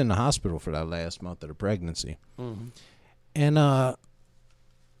 She was in the hospital for that last month of the pregnancy, and I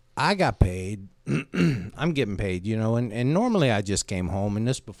got paid. I'm getting paid, and normally I just came home, and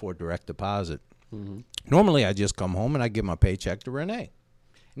this before direct deposit. Normally I just come home and I give my paycheck to Renee.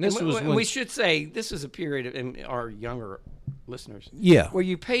 And we should say this is a period of our younger listeners. Yeah. Where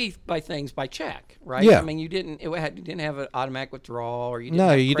you pay things by check, right? Yeah. I mean, you didn't have an automatic withdrawal, or you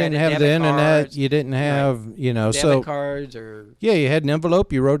didn't didn't have the internet. You didn't have, debit cards, or yeah, you had an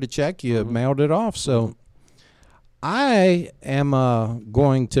envelope. You wrote a check. You mailed it off. So I am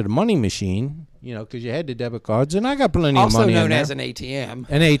going to the money machine you know, because you had the debit cards, and I got plenty of Also money in known there. as an ATM.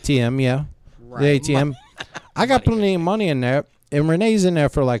 An ATM, yeah. Right. The ATM. I got plenty of money in there, and Renee's in there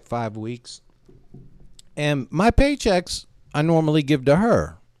for like 5 weeks. And my paychecks, I normally give to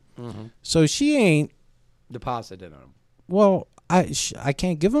her. Mm-hmm. So she ain't, Deposited them. well, I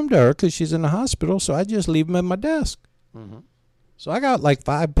can't give them to her because she's in the hospital, so I just leave them at my desk. Mm-hmm. So I got like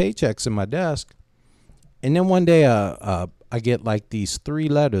 5 paychecks in my desk. And then one day I get like these 3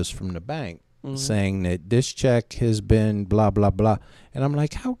 letters from the bank saying that this check has been blah, blah, blah. And I'm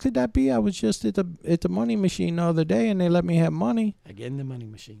like, how could that be? I was just at the money machine the other day, and they let me have money. Again, the money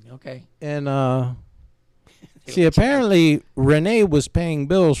machine. Okay. And see, apparently Renee was paying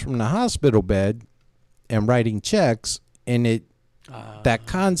bills from the hospital bed and writing checks, and that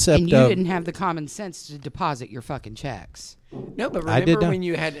concept And you of didn't have the common sense to deposit your fucking checks. No, but I did remember not. when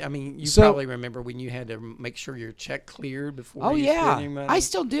you had, I mean, you So- probably remember when you had to make sure your check cleared before Oh you yeah, spent any money. I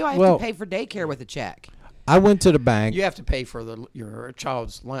still do. I have Well- to pay for daycare with a check. I went to the bank. You have to pay for your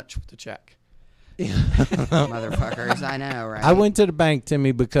child's lunch with the check. Motherfuckers, I know, right? I went to the bank,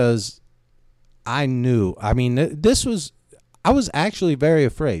 Timmy, because I knew. I mean, I was actually very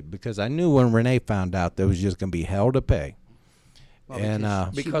afraid because I knew when Renee found out there was just going to be hell to pay. And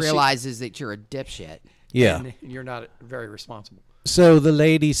She because realizes that you're a dipshit. yeah. and you're not very responsible. So the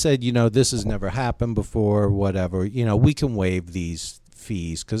lady said, you know, this has never happened before, whatever. You know, we can waive these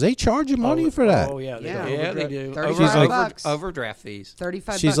fees because they charge you money for that. Oh, yeah. Yeah. They do. 35 bucks. Overdraft fees.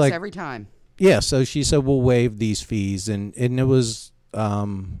 35 She's bucks like- every time. Yeah, so she said we'll waive these fees, and it was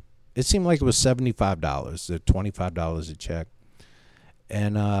it seemed like it was $75, or $25 a check,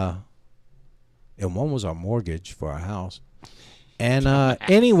 and one was our mortgage for our house, and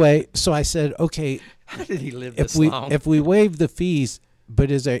anyway, so I said, okay, How did he live if this we long? if we waive the fees,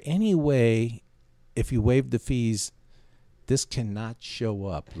 but is there any way if you waive the fees, this cannot show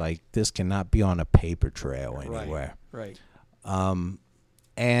up, like this cannot be on a paper trail anywhere, Right.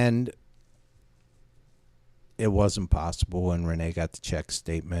 and it wasn't possible, and Renee got the check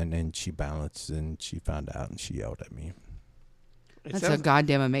statement, and she balanced, and she found out, and she yelled at me. That's a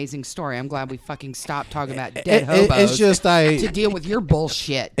goddamn amazing story. I'm glad we fucking stopped talking about dead hobos. It's just to deal with your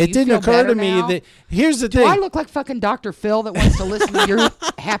bullshit. Do It you didn't feel occur better to me now? that here's the Do thing. I look like fucking Dr. Phil that wants to listen to your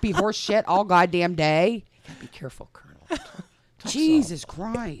happy horse shit all goddamn day? Be careful, Colonel. Jesus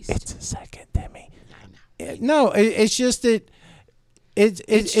Christ. It's a second, Timmy. No, it's just that it's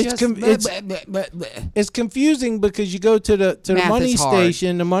confusing because you go to the Math money is hard.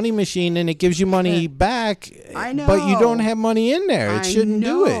 station, the money machine, and it gives you money back. I know. but you don't have money in there. It shouldn't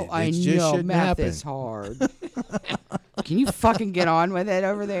do it. I It just know. shouldn't Math happen. is hard. Can you fucking get on with it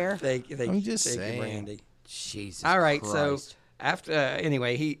over there? Thank you, I'm just thank you, saying. Randy. Jesus All right, Christ. so after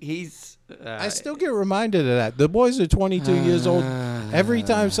anyway, he's. I still get reminded of that. The boys are 22 years old. Every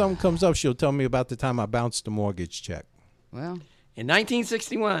time something comes up, she'll tell me about the time I bounced the mortgage check. Well, In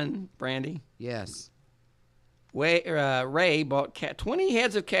 1961, Brandy, yes. Ray bought 20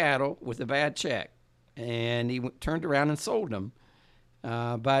 heads of cattle with a bad check, and he turned around and sold them.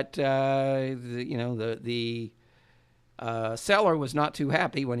 But the seller was not too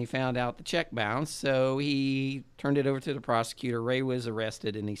happy when he found out the check bounced, so he turned it over to the prosecutor. Ray was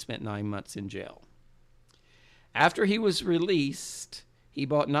arrested, and he spent 9 months in jail. After he was released, he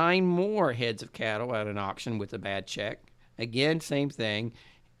bought 9 more heads of cattle at an auction with a bad check. Again, same thing.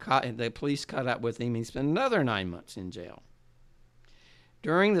 The police caught up with him, and he spent another 9 months in jail.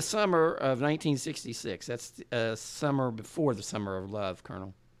 During the summer of 1966, that's summer before the Summer of Love,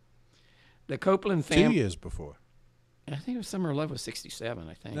 Colonel, the Copeland 2 family... years before. I think it was Summer of Love was 67,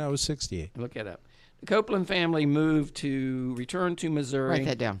 I think. No, it was 68. Look it up. The Copeland family returned to Missouri. Write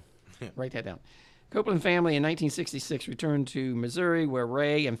that down. Write that down. Copeland family in 1966 returned to Missouri, where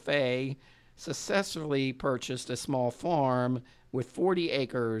Ray and Faye successfully purchased a small farm with 40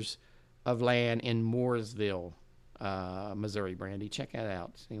 acres of land in Mooresville, Missouri. Brandy, check that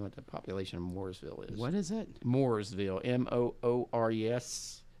out. See what the population of Mooresville is. What is it? Mooresville, Mooresville,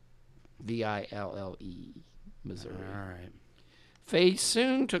 Missouri. All right. Faye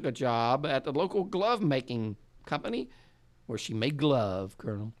soon took a job at the local glove-making company where she made glove,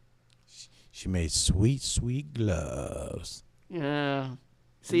 Colonel. She made sweet, sweet gloves. Yeah.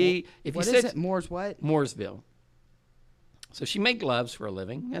 See, if What you is said it? Moore's what? Mooresville. So she made gloves for a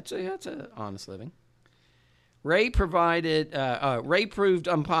living. That's a honest living. Ray proved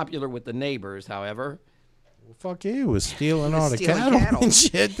unpopular with the neighbors, however. Well, fuck you. He was stealing all the stealing cattle, cattle. and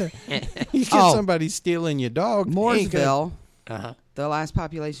shit. You get somebody stealing your dog. ain't good. Mooresville. Uh-huh. The last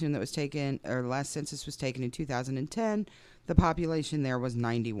population that was taken, or the last census was taken in 2010. The population there was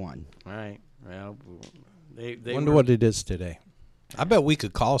 91. All right. Well, they Wonder were, what it is today. I bet we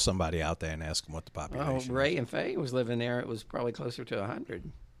could call somebody out there and ask them what the population Ray and Faye was living there. It was probably closer to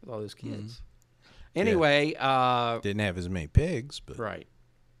 100 with all those kids. Anyway. Didn't have as many pigs. But. Right.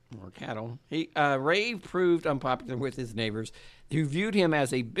 More cattle. Ray proved unpopular with his neighbors, who viewed him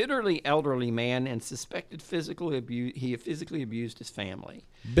as a bitterly elderly man and suspected he physically abused his family.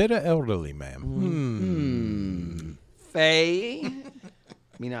 Bitter elderly man. Faye.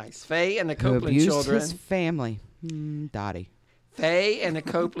 Be nice. Faye and the Copeland abused children. his family. Dottie. Faye and the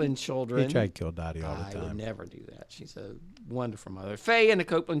Copeland children. He tried to kill Dottie all the I time. would never do that. She's a wonderful mother. Faye and the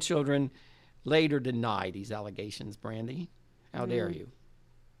Copeland children later denied these allegations, Brandy. How dare you?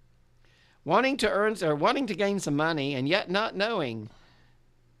 Wanting to gain some money and yet not knowing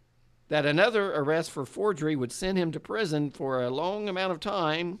that another arrest for forgery would send him to prison for a long amount of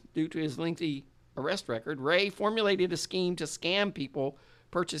time due to his lengthy arrest record, Ray formulated a scheme to scam people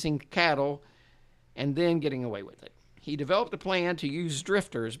purchasing cattle and then getting away with it. He developed a plan to use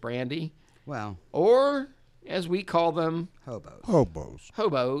drifters, Brandy. Well. Or, as we call them,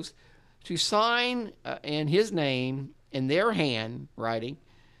 Hobos. to sign in his name, in their handwriting,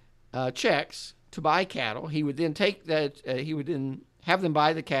 checks to buy cattle. He would then take that. He would then have them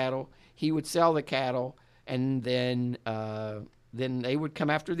buy the cattle. He would sell the cattle, and then they would come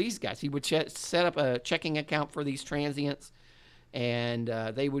after these guys. He would set up a checking account for these transients, and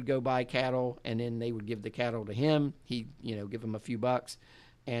they would go buy cattle, and then they would give the cattle to him. He'd give them a few bucks,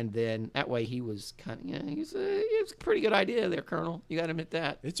 and then that way he was kind of it was a pretty good idea there, Colonel. You got to admit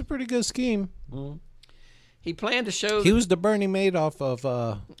that. It's a pretty good scheme. Mm-hmm. He planned to show. He was the Bernie Madoff of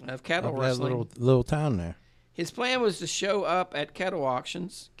cattle of rustling. that little town there. His plan was to show up at cattle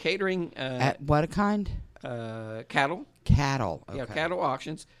auctions, catering at what kind? Cattle. Cattle. Okay. Yeah, cattle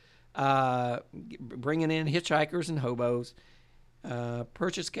auctions, bringing in hitchhikers and hobos,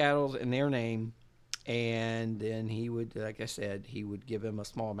 purchase cattle in their name, and then he would, like I said, he would give him a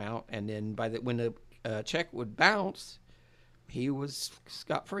small amount, and then when the check would bounce, he was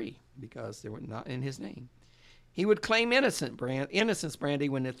scot-free because they were not in his name. He would claim innocence, Brandy,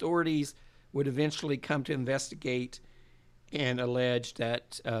 when authorities would eventually come to investigate and allege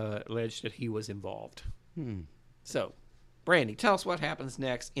that he was involved. So, Brandy, tell us what happens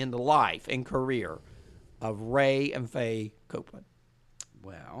next in the life and career of Ray and Faye Copeland.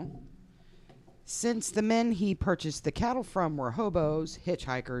 Well, since the men he purchased the cattle from were hobos,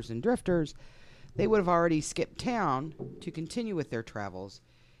 hitchhikers, and drifters, they would have already skipped town to continue with their travels,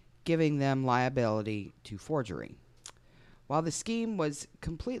 giving them liability to forgery. While the scheme was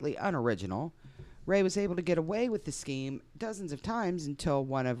completely unoriginal, Ray was able to get away with the scheme dozens of times until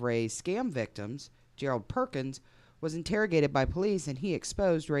one of Ray's scam victims, Gerald Perkins, was interrogated by police and he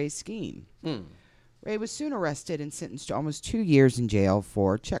exposed Ray's scheme. Ray was soon arrested and sentenced to almost 2 years in jail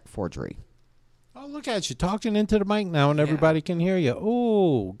for check forgery. Oh, look at you talking into the mic now and everybody can hear you.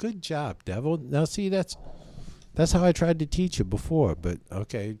 Oh, good job, Devil. Now, see, that's how I tried to teach you before, but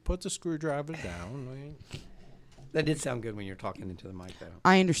okay, put the screwdriver down. That did sound good when you're talking into the mic, though.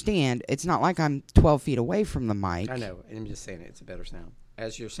 I understand. It's not like I'm 12 feet away from the mic. I know. I'm just saying it's a better sound.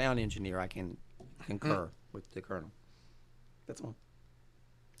 As your sound engineer, I can concur with the Colonel. That's all.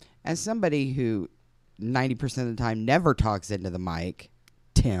 As somebody who 90% of the time never talks into the mic,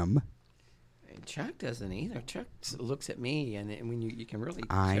 Tim. Chuck doesn't either. Chuck looks at me, and when you can really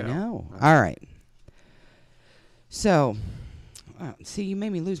I tell. know. All right. So, see, you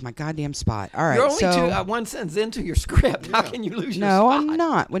made me lose my goddamn spot. All right. You're only one sentence into your script. How can you lose your spot? No, I'm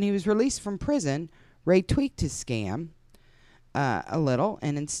not. When he was released from prison, Ray tweaked his scam a little,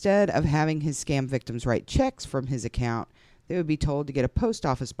 and instead of having his scam victims write checks from his account, they would be told to get a post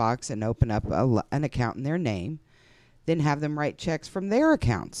office box and open up an account in their name, then have them write checks from their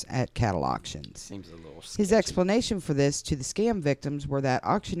accounts at cattle auctions. Seems a little sketchy. His explanation for this to the scam victims were that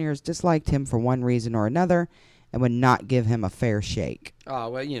auctioneers disliked him for one reason or another and would not give him a fair shake. Oh,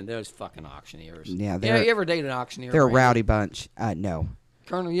 well, those fucking auctioneers. Yeah, you ever date an auctioneer? They're a rowdy bunch. No.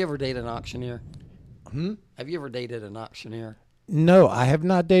 Colonel, you ever date an auctioneer? Have you ever dated an auctioneer? No, I have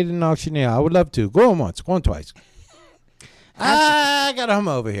not dated an auctioneer. I would love to. Go on once, go on twice. I got a hum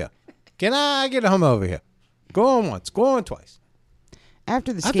over here. Can I get a hum over here? Go on once, go on twice.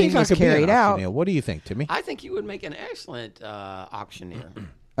 After the scheme was carried out. What do you think, Timmy? I think you would make an excellent auctioneer.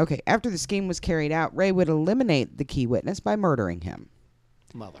 Okay, after the scheme was carried out, Ray would eliminate the key witness by murdering him.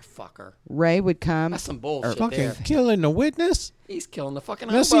 Motherfucker. Ray would come. That's some bullshit fucking there. Killing the witness? He's killing the fucking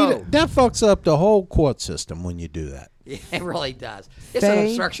Now, hobo. see, that fucks up the whole court system when you do that. Yeah, it really does. It's an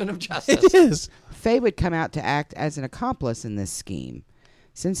obstruction of justice. It is. Faye would come out to act as an accomplice in this scheme.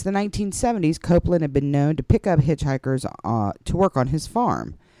 Since the 1970s, Copeland had been known to pick up hitchhikers to work on his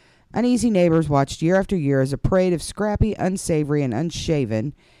farm. Uneasy neighbors watched year after year as a parade of scrappy, unsavory, and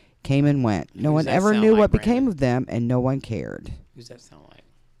unshaven came and went. No one ever knew what became of them, and no one cared. Who's that sound like?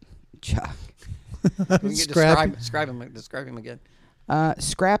 Chuck. Describe him again.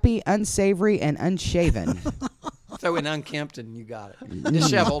 Scrappy, unsavory, and unshaven. So in unkempt, and you got it.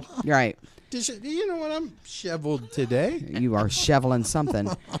 Disheveled. Right. You know what? I'm shoveled today. You are shoveling something.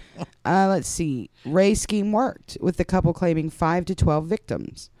 Let's see. Ray's scheme worked, with the couple claiming 5 to 12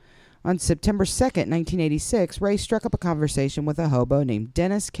 victims. On September 2nd, 1986, Ray struck up a conversation with a hobo named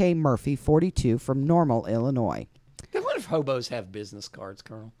Dennis K. Murphy, 42, from Normal, Illinois. What if hobos have business cards,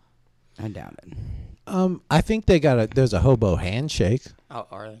 Colonel? I doubt it. I think there's a hobo handshake. Oh,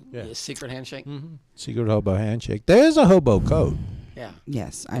 are they? Yeah. Secret handshake? Mm-hmm. Secret hobo handshake. There is a hobo code. Yeah.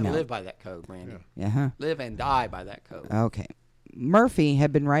 Yes, I know. Live by that code, Randy. Yeah. Live and die by that code. Okay. Murphy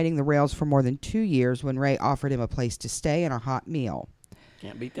had been riding the rails for more than 2 years when Ray offered him a place to stay and a hot meal.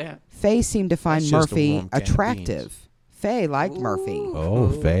 Can't beat that. Faye seemed to find That's just a Murphy warm can of attractive. Faye liked Murphy. Oh,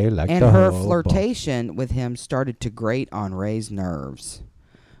 Faye liked And the her hobo. flirtation with him started to grate on Ray's nerves.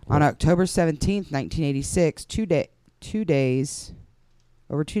 On October 17th, 1986,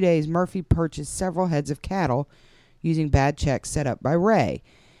 over 2 days, Murphy purchased several heads of cattle using bad checks set up by Ray.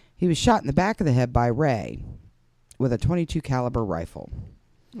 He was shot in the back of the head by Ray with a .22 caliber rifle.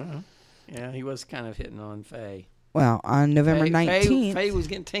 Yeah, he was kind of hitting on Faye. Well, on November 19th... Faye was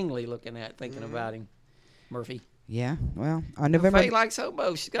getting tingly thinking about him. Murphy. Yeah, well, on November... Faye likes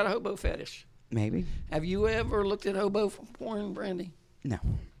hobos. She's got a hobo fetish. Maybe. Have you ever looked at hobo porn, Brandy? No.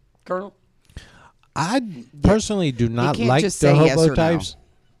 Colonel? I personally do not can't like just the say hobo yes or no. types.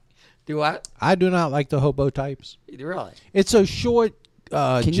 Do what? I do not like the hobo types. Really? It's so short,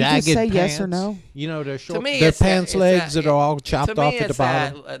 Can you jagged just say pants. yes or no? You know, they're short. To me, they're it's pants legs that are all chopped off at the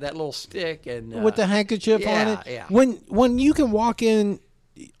bottom. That little stick and with the handkerchief on it. Yeah. When you can walk in,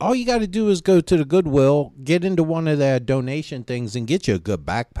 all you got to do is go to the Goodwill, get into one of their donation things, and get you a good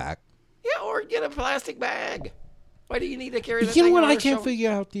backpack. Yeah, or get a plastic bag. Why do you need to carry that You know thing what? on I your can't shoulder? figure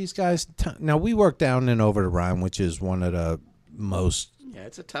out these guys. Now, we work down in Over the Rhine, which is one of the most... Yeah,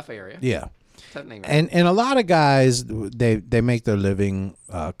 it's a tough area. Yeah. Tough name. And a lot of guys, they make their living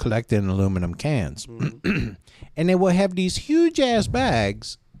collecting aluminum cans. Mm-hmm. And they will have these huge-ass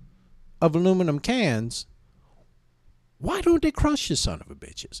bags of aluminum cans. Why don't they crush you son of a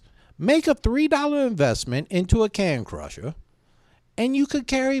bitches? Make a $3 investment into a can crusher, and you could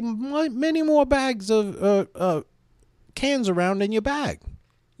carry many more bags of cans around in your bag.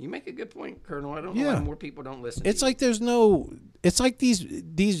 You make a good point, Colonel. I don't know why more people don't listen. It's to like there's no. It's like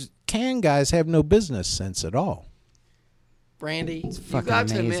these can guys have no business sense at all. Brandy, you fucking got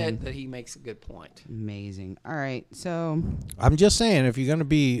to amazing. admit that he makes a good point. Amazing. All right, so... I'm just saying, if you're going to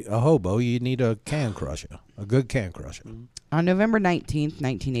be a hobo, you need a can crusher, a good can crusher. On November 19th, You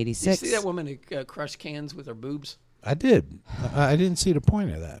 1986... see that woman who crushed cans with her boobs? I did. I didn't see the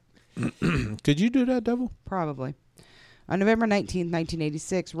point of that. Could you do that, Devil? Probably. On November 19th,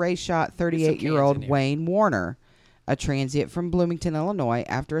 1986, Ray shot There's some cans 38-year-old in there. Wayne Warner, a transient from Bloomington, Illinois,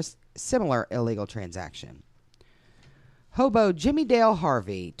 after a similar illegal transaction. Hobo Jimmy Dale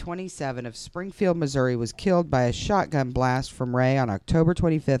Harvey, 27, of Springfield, Missouri, was killed by a shotgun blast from Ray on October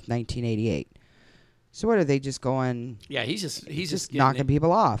 25th, 1988. So what are they just going... Yeah, he's just getting knocking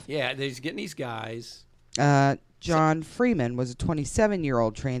people off. Yeah, they're just getting these guys. John Freeman was a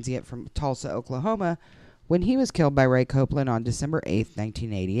 27-year-old transient from Tulsa, Oklahoma, when he was killed by Ray Copeland on December 8th,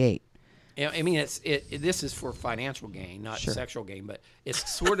 1988. I mean, this is for financial gain, not Sure. sexual gain, but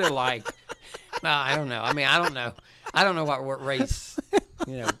it's sort of like, I don't know. I mean, I don't know what Ray's,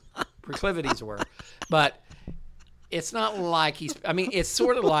 proclivities were, but it's not like it's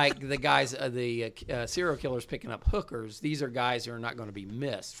sort of like the guys, the serial killers picking up hookers. These are guys who are not going to be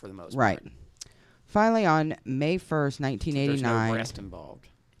missed for the most part. Right. Finally, on May 1st, There's no 1989... breast involved.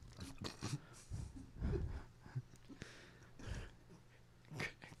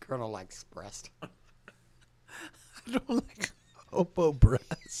 Colonel likes breast. I don't like hobo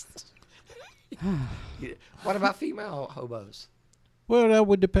breasts. What about female hobos? Well, that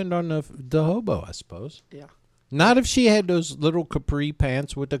would depend on the hobo, I suppose. Yeah. Not if she had those little capri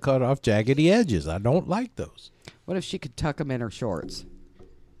pants with the cut-off jaggedy edges. I don't like those. What if she could tuck them in her shorts?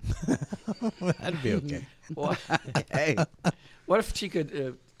 That'd be okay. What? Hey. What if she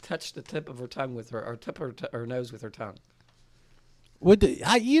could touch the tip of her tongue with her, or tip her nose with her tongue?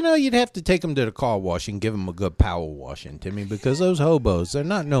 You'd have to take them to the car wash and give them a good power washing, Timmy, because those hobos, they're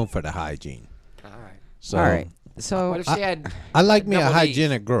not known for the hygiene. All right. So, All right. So What if she had I like me a double Ds?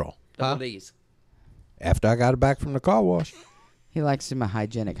 hygienic girl. Double D's. After I got her back from the car wash, he likes him a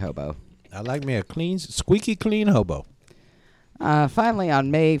hygienic hobo. I like me a clean, squeaky clean hobo. Finally,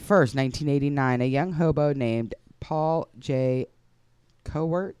 on May 1st, 1989, a young hobo named Paul J.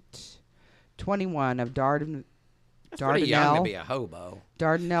 Cowart, 21, of Pretty young to be Dardanelle, a hobo.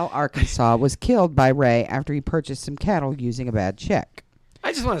 Dardanelle, Arkansas, was killed by Ray after he purchased some cattle using a bad check.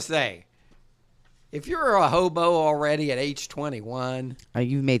 I just want to say, if you're a hobo already at age 21,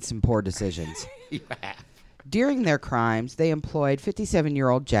 You've made some poor decisions. you have. During their crimes, they employed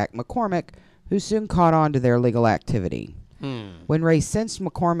 57-year-old Jack McCormick, who soon caught on to their legal activity. When Ray sensed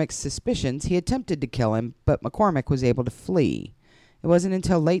McCormick's suspicions, he attempted to kill him, but McCormick was able to flee. It wasn't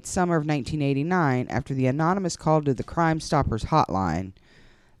until late summer of 1989, after the anonymous call to the Crime Stoppers hotline,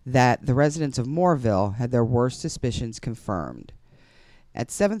 that the residents of Moorville had their worst suspicions confirmed. At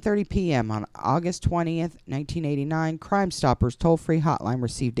 7:30 p.m. on August 20th, 1989, Crime Stoppers toll-free hotline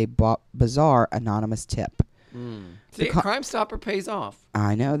received a bizarre anonymous tip. See, Crime Stopper pays off.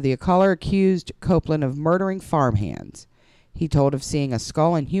 I know. The caller accused Copeland of murdering farmhands. He told of seeing a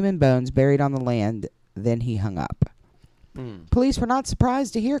skull and human bones buried on the land, then he hung up. Police were not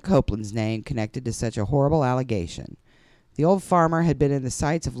surprised to hear Copeland's name connected to such a horrible allegation. The old farmer had been in the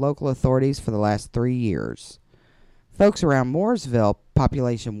sights of local authorities for the last 3 years. Folks around Mooresville,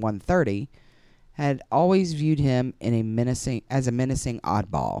 population 130, had always viewed him as a menacing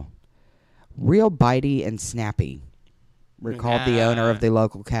oddball. Real bitey and snappy, recalled the owner of the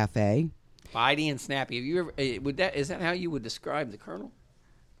local cafe. Bitey and snappy. Have you ever? Is that how you would describe the Colonel?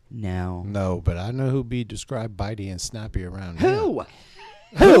 No. No, but I know who'd be described bitey and snappy around here.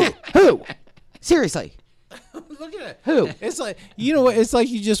 Who? Seriously. Look at it. Who? It's like, you know what? It's like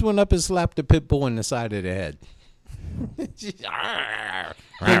you just went up and slapped a pit bull in the side of the head.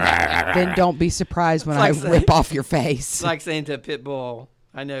 Then don't be surprised when It's I like rip off your face. It's like saying to a pit bull,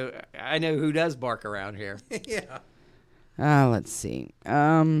 I know who does bark around here. Let's see.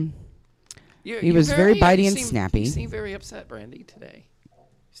 He was very bitey and snappy. You seem very upset, Brandy, today.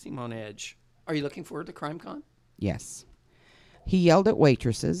 You seem on edge. Are you looking forward to CrimeCon? Yes. He yelled at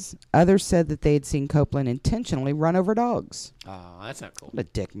waitresses. Others said that they had seen Copeland intentionally run over dogs. Oh, that's not cool. What a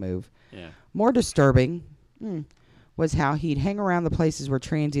dick move. Yeah. More disturbing was how he'd hang around the places where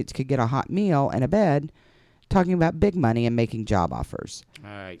transients could get a hot meal and a bed, talking about big money and making job offers. All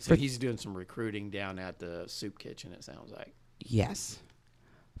right, so he's doing some recruiting down at the soup kitchen, it sounds like. Yes.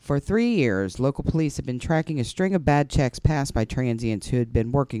 For 3 years, local police had been tracking a string of bad checks passed by transients who had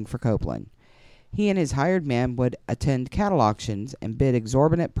been working for Copeland. He and his hired man would attend cattle auctions and bid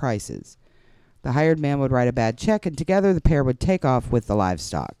exorbitant prices. The hired man would write a bad check, and together the pair would take off with the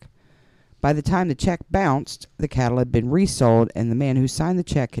livestock. By the time the check bounced, the cattle had been resold, and the man who signed the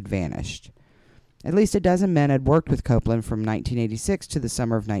check had vanished. At least a dozen men had worked with Copeland from 1986 to the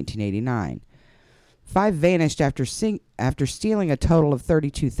summer of 1989. 5 vanished after stealing a total of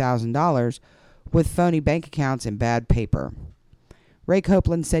 $32,000 with phony bank accounts and bad paper. Ray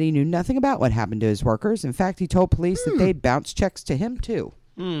Copeland said he knew nothing about what happened to his workers. In fact, he told police that they'd bounced checks to him, too.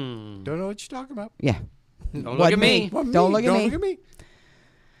 Don't know what you're talking about. Yeah. Don't look at me. Don't look at me.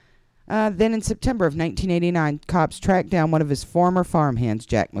 Then in September of 1989, cops tracked down one of his former farmhands,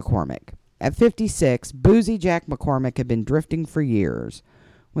 Jack McCormick. At 56, boozy Jack McCormick had been drifting for years.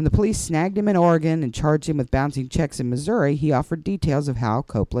 When the police snagged him in Oregon and charged him with bouncing checks in Missouri, he offered details of how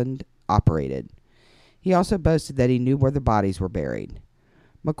Copeland operated. He also boasted that he knew where the bodies were buried.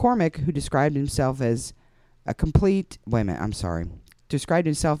 McCormick, who described himself as a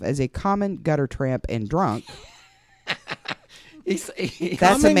common gutter tramp and drunk.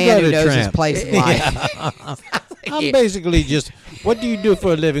 That's a man who knows his place in life. I'm basically just, what do you do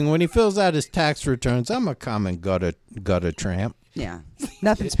for a living? When he fills out his tax returns, I'm a common gutter tramp. Yeah.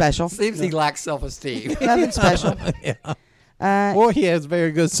 Nothing special. Seems he lacks self-esteem. Nothing special. Or he has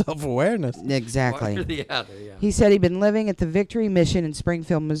very good self-awareness. Exactly. One or the other, yeah. He said he'd been living at the Victory Mission in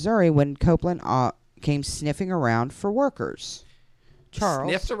Springfield, Missouri when Copeland came sniffing around for workers. Charles.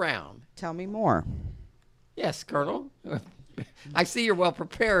 Sniffed around. Tell me more. Yes, Colonel. I see you're well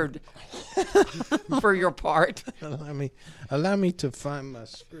prepared for your part. Allow me to find my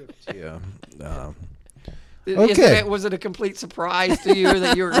script here. Okay. Was it a complete surprise to you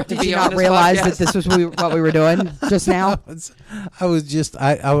that you were going to Did be you on not this realize podcast? that this was what we were doing just now? I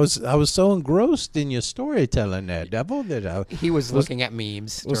was so engrossed in your storytelling there, Devil, that He was looking at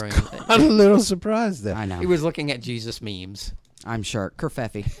memes. was during caught a little surprised there. I know. He was looking at Jesus memes. I'm sure.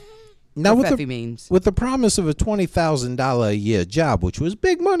 Kerfefe. Now Kerfefe memes. with the promise of a $20,000 a year job, which was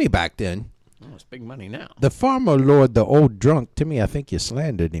big money back then, Oh, it's big money now. the farmer lured the old drunk. Timmy, I think you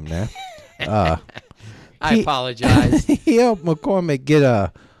slandered him there. I apologize. He helped McCormick get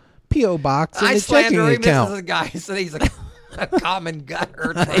a P.O. box and I a checking slander him. account. This is a guy who said he's a common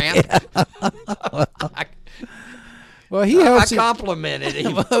gutter tramp. Well, he helps. I complimented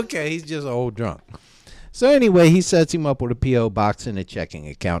him. Okay, he's just an old drunk. So anyway, he sets him up with a P.O. box and a checking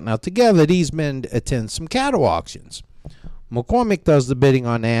account. Now, together, these men attend some cattle auctions. McCormick does the bidding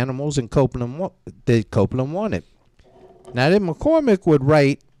on the animals, and Copeland won it. Now, then McCormick would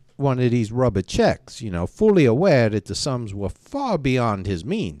write one of these rubber checks, fully aware that the sums were far beyond his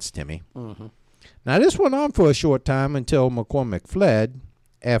means, Timmy. Mm-hmm. Now, this went on for a short time until McCormick fled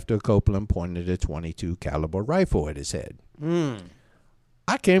after Copeland pointed a .22 caliber rifle at his head.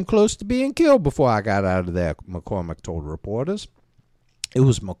 I came close to being killed before I got out of there, McCormick told reporters. It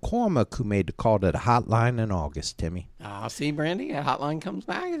was McCormick who made the call to the hotline in August, Timmy. See, Brandy, a hotline comes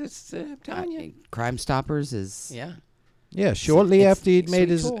back. It's telling you. Crime Stoppers is... Yeah, shortly after he'd made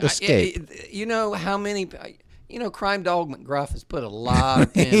his escape. You know how many... Crime Dog McGruff has put a lot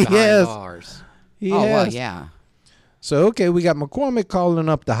of pen behind bars. Well, yeah. So, okay, we got McCormick calling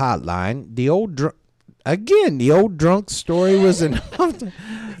up the hotline. The old drunk story was enough.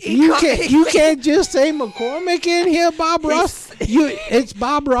 You can't just say McCormick in here, Bob Ross. It's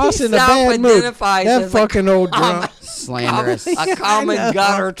Bob Ross in a bad mood. That fucking old drunk. Slanderous. A common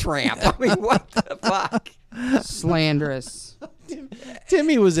gutter tramp. I mean, what the fuck? Slanderous.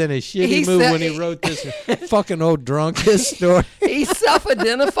 Timmy was in a shitty mood when he wrote this fucking old drunk story. He's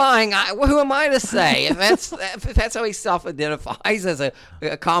self-identifying. Who am I to say? If that's how he self-identifies as a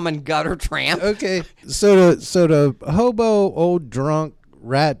common gutter tramp. Okay, so the hobo, old drunk,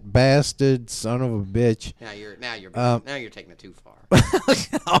 rat bastard, son of a bitch. Now you're taking it too far.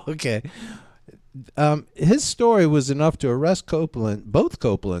 Okay. His story was enough to arrest both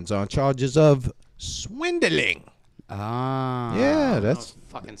Copelands on charges of swindling. Yeah, that's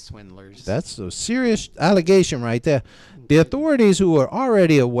fucking swindlers. That's a serious allegation right there. The authorities, who were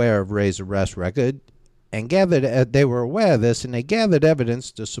already aware of Ray's arrest record, and they were aware of this, and they gathered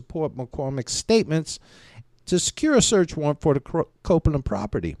evidence to support McCormick's statements to secure a search warrant for the Copeland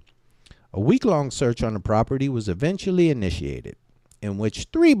property. A week-long search on the property was eventually initiated, in which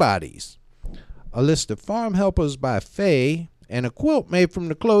 3 bodies, a list of farm helpers by Fay, and a quilt made from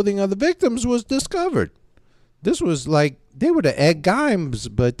the clothing of the victims was discovered. This was like, they were the Ed Geims,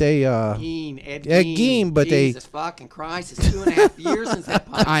 but they, Ed Gein, but Jesus fucking Christ, it's 2.5 years since that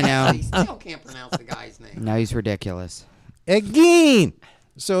podcast. I know. He still can't pronounce the guy's name. No, he's ridiculous. Ed Gein.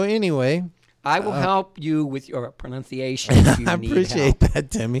 So anyway. I will help you with your pronunciation if you I need appreciate help. that,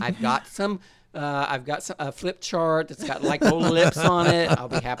 Timmy. I've got a flip chart that's got like little lips on it. I'll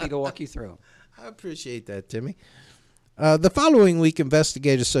be happy to walk you through. I appreciate that, Timmy. The following week,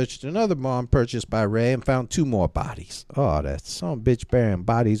 investigators searched another barn purchased by Ray and found 2 more bodies. Oh, that son of a bitch burying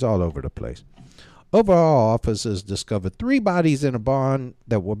bodies all over the place. Overall, officers discovered 3 bodies in a barn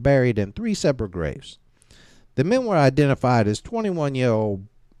that were buried in 3 separate graves. The men were identified as 21-year-old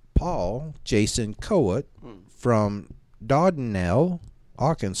Paul Jason Coet from Dardanelle,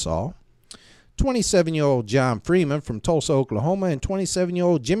 Arkansas, 27-year-old John Freeman from Tulsa, Oklahoma, and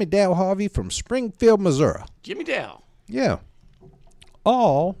 27-year-old Jimmy Dale Harvey from Springfield, Missouri. Jimmy Dale. Yeah.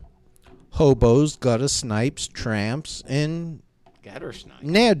 All hobos, gutter snipes, tramps, and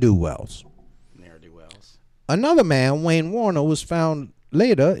ne'er-do-wells. Another man, Wayne Warner, was found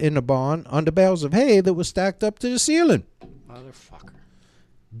later in the barn under bales of hay that was stacked up to the ceiling. Motherfucker.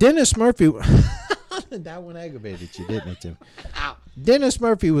 Dennis Murphy. That one aggravated you, didn't it, Tim? Ow. Dennis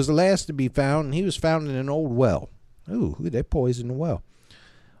Murphy was the last to be found, and he was found in an old well. Ooh, they poisoned the well.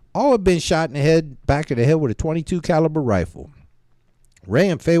 All had been shot in the back of the head with a .22 caliber rifle. Ray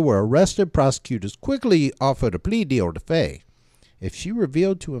and Fay were arrested. Prosecutors quickly offered a plea deal to Fay. If she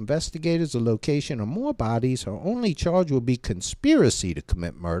revealed to investigators the location of more bodies, her only charge would be conspiracy to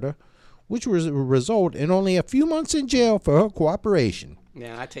commit murder, which would result in only a few months in jail for her cooperation.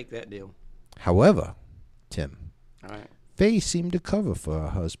 Yeah, I take that deal. However, Tim, all right, Fay seemed to cover for her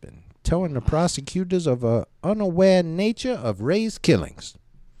husband, telling the prosecutors of her unaware nature of Ray's killings.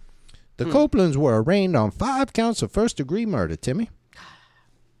 The Copelands were arraigned on 5 counts of first-degree murder, Timmy.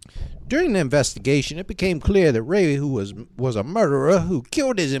 During the investigation, it became clear that Ray was a murderer who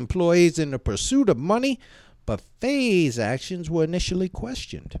killed his employees in the pursuit of money, but Fay's actions were initially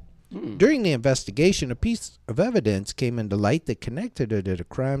questioned. During the investigation, a piece of evidence came into light that connected her to the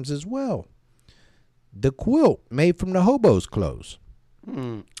crimes as well. The quilt made from the hobo's clothes.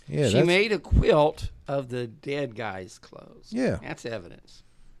 Yeah, she made a quilt of the dead guy's clothes. Yeah. That's evidence.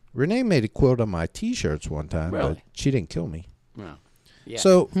 Renee made a quilt on my T-shirts one time, really? But she didn't kill me. No. Yeah.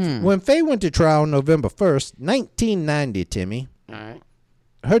 So when Fay went to trial November 1st, 1990, Timmy, all right,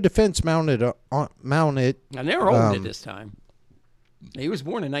 her defense mounted. And they were old at this time. He was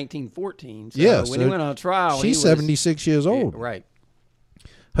born in 1914. So yeah, when he went on trial, she's 76 years old. Right.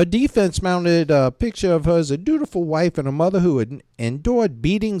 Her defense mounted a picture of her as a dutiful wife and a mother who had endured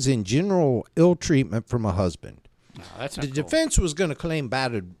beatings and general ill treatment from her husband. No, that's not The defense was going to claim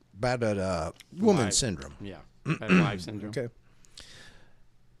battered woman syndrome. Yeah, battered wife syndrome. Okay.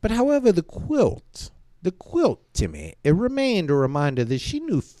 But however, the quilt, Timmy, it remained a reminder that she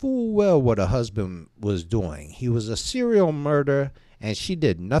knew full well what her husband was doing. He was a serial murderer, and she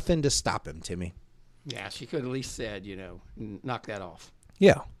did nothing to stop him, Timmy. Yeah, she could at least said, knock that off.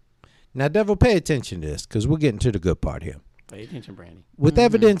 Yeah. Now, Devil, pay attention to this, because we're getting to the good part here. Pay attention, Brandy. With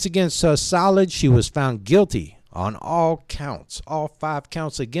evidence against her solid, she was found guilty on all counts, all 5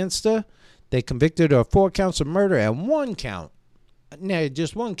 counts against her. They convicted her of 4 counts of murder and 1 count,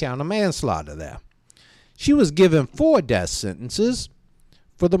 just 1 count of manslaughter there. She was given 4 death sentences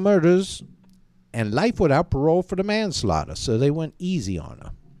for the murders and life without parole for the manslaughter, so they went easy on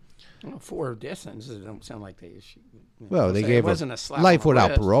her. Well, 4 death sentences don't sound like they. Well, they gave her a slap life on the without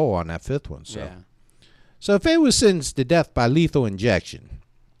wrist. parole on that 5th one. So. Yeah. So Faye was sentenced to death by lethal injection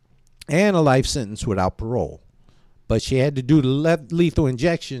and a life sentence without parole. But she had to do the lethal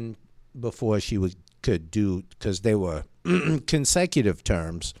injection before she could do, because they were consecutive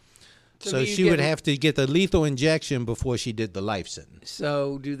terms. So she would have to get the lethal injection before she did the life sentence.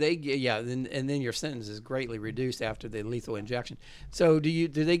 So do they? And then your sentence is greatly reduced after the lethal injection. So do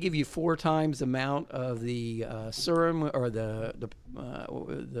they give you 4 times the amount of the serum or the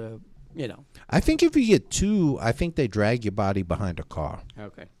I think if you get 2, I think they drag your body behind a car.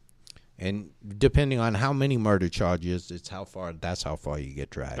 Okay. And depending on how many murder charges, that's how far you get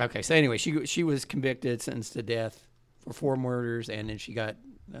dragged. Okay. So anyway, she was convicted, sentenced to death for 4 murders, and then she got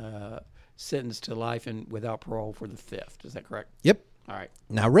sentenced to life and without parole for the 5th. Is that correct? Yep. All right.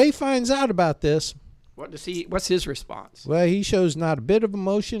 Now Ray finds out about this. What's his response? Well, he shows not a bit of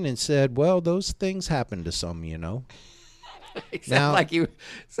emotion and said, "Well, those things happen to some, It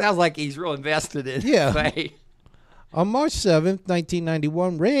sounds like he's real invested in Faye. On March 7th,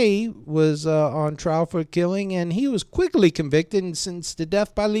 1991, Ray was on trial for killing, and he was quickly convicted and sentenced to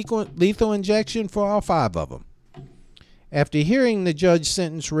death by lethal injection for all 5 of them. After hearing the judge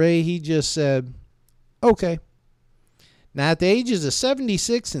sentence Ray, he just said, okay. Now, at the ages of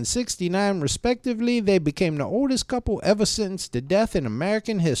 76 and 69, respectively, they became the oldest couple ever sentenced to death in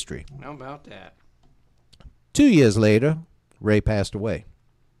American history. How about that? 2 years later, Ray passed away.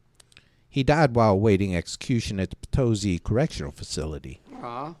 He died while awaiting execution at the Potosi Correctional Facility.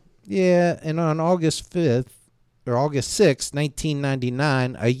 Yeah, and on August 6,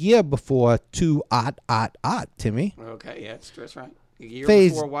 1999, a year before 2-0, Timmy. Okay, yeah, that's right. A year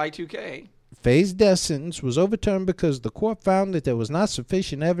before Y2K. Faye's death sentence was overturned because the court found that there was not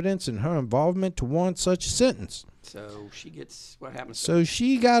sufficient evidence in her involvement to warrant such a sentence. So she gets, what happens to So her?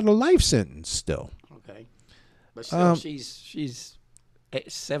 she got a life sentence still. Okay. But still, she's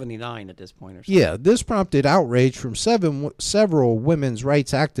 79 at this point or something. Yeah, this prompted outrage from several women's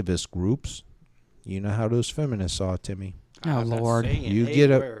rights activist groups. You know how those feminists are, Timmy. Oh, Lord. You get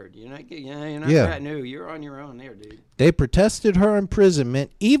a word. You're not that new. You're on your own there, dude. They protested her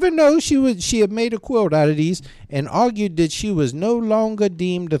imprisonment, even though she had made a quilt out of these, and argued that she was no longer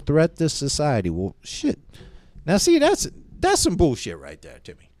deemed a threat to society. Well, shit. Now, see, that's some bullshit right there,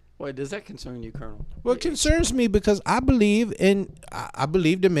 Timmy. Wait, does that concern you, Colonel? Well, it concerns me because I believe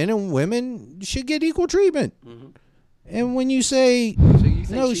that men and women should get equal treatment. Mm-hmm. And when you say,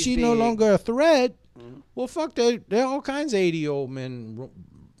 no, she's no longer a threat, well, fuck that. There are all kinds of 80-year-old men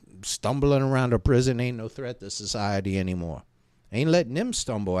stumbling around a prison. Ain't no threat to society anymore. Ain't letting them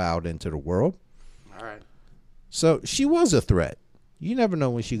stumble out into the world. All right. So she was a threat. You never know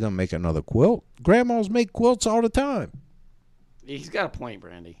when she's going to make another quilt. Grandmas make quilts all the time. He's got a point,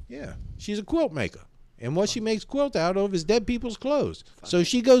 Brandy. Yeah. She's a quilt maker. And what she makes quilt out of is dead people's clothes. So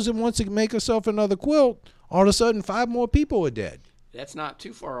she goes and wants to make herself another quilt. All of a sudden, 5 more people are dead. That's not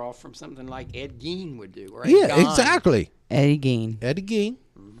too far off from something like Ed Gein would do, right? Yeah, exactly. Eddie Gein.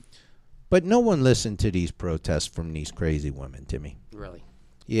 Mm-hmm. But no one listened to these protests from these crazy women, Timmy. Really?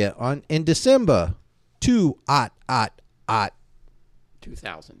 Yeah. In December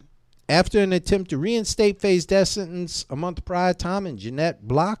 2000. After an attempt to reinstate Faye's death sentence a month prior, Tom and Jeanette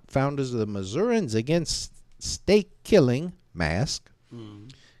Block, founders of the Missourians Against State Killing, MASK,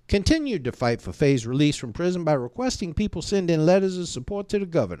 continued to fight for Faye's release from prison by requesting people send in letters of support to the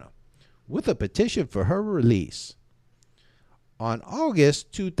governor with a petition for her release. On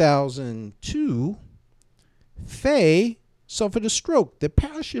August 2002, Faye suffered a stroke that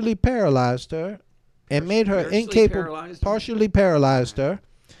partially paralyzed her and made her made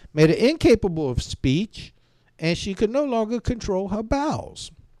her incapable of speech, and she could no longer control her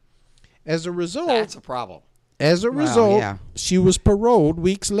bowels. As a result, that's a problem. As a result, yeah. she was paroled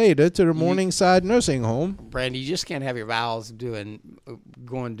weeks later to the Morningside nursing home. Brandy, you just can't have your vows doing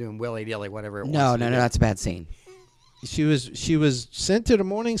willy-nilly, whatever it was. No, that's a bad scene. She was sent to the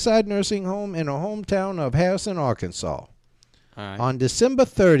Morningside nursing home in her hometown of Harrison, Arkansas. All right. On December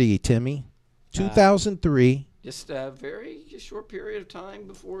 30, Timmy, 2003. Just a very short period of time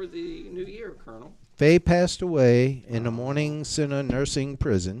before the new year, Colonel. Faye passed away in the Morning Center Nursing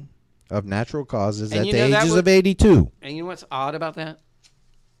Prison of natural causes at the ages of 82. And you know what's odd about that?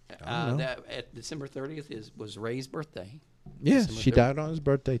 That at December 30th was Ray's birthday. Yeah, she died on his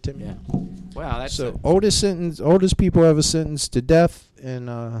birthday, Timmy. Yeah. Wow, that's so oldest people ever sentenced to death in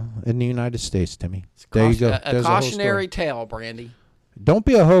the United States, Timmy. There you go. A cautionary tale, Brandy. Don't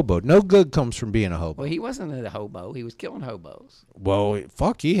be a hobo. No good comes from being a hobo. Well, he wasn't a hobo. He was killing hobos. Well,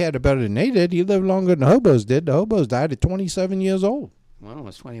 fuck, he had it better than they did. He lived longer than the hobos did. The hobos died at 27 years old. One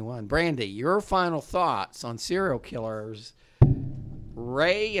was 21. Brandy, your final thoughts on serial killers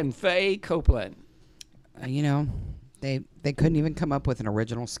Ray and Faye Copeland? They couldn't even come up with an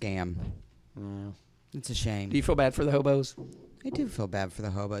original scam. It's a shame. Do you feel bad for the hobos? I do feel bad for the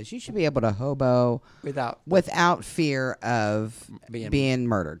hobos. You should be able to hobo without fear of being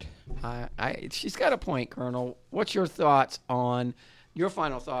murdered. She's got a point, Colonel. What's your final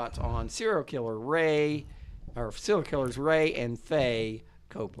thoughts on serial killers Ray and Faye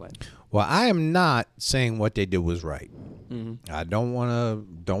Copeland? Well, I am not saying what they did was right. Mm-hmm. I don't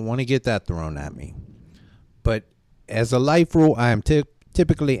want to get that thrown at me. But as a life rule, I am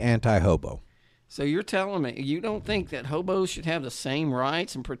typically anti-hobo. So you're telling me you don't think that hobos should have the same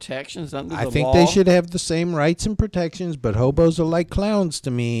rights and protections under the law? I think they should have the same rights and protections, but hobos are like clowns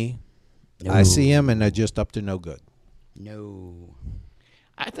to me. No. I see them, and they're just up to no good. No.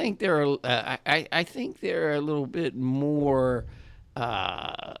 I think they're a little bit more,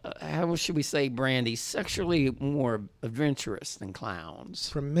 how should we say, Brandy, sexually more adventurous than clowns.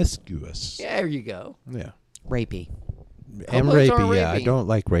 Promiscuous. Yeah, there you go. Yeah. Rapey. And rapey, yeah. I don't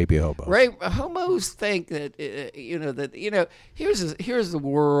like rapey hobos. Hobos think that, here's the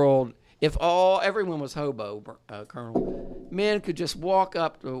world. If everyone was hobo, Colonel, men could just walk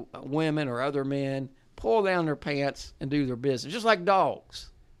up to women or other men, pull down their pants, and do their business, just like dogs,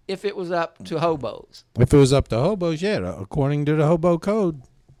 if it was up to hobos. If it was up to hobos, yeah, according to the hobo code.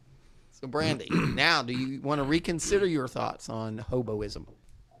 So, Brandy, now do you want to reconsider your thoughts on hoboism?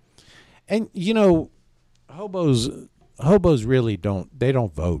 And, hobos really don't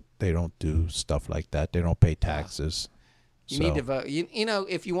vote. They don't do stuff like that. They don't pay taxes. You need to vote.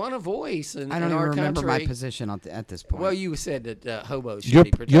 If you want a voice in our country. I don't even remember my position at this point. Well, you said that hobos should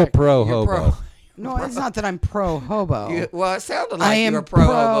be protected. You're pro-hobo. No, it's not that I'm pro-hobo. It sounded like you were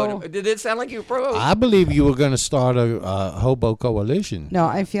pro-hobo. Did it sound like you were pro-hobo? I believe you were going to start a hobo coalition. No,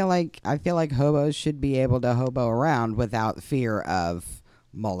 I feel like hobos should be able to hobo around without fear of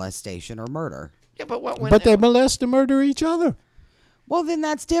molestation or murder. Yeah, but they molest and murder each other. Well, then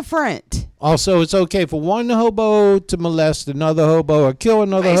that's different. Also, it's okay for one hobo to molest another hobo or kill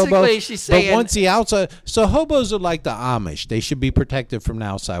another hobo. Basically, she's saying, but once the outside, so hobos are like the Amish. They should be protected from the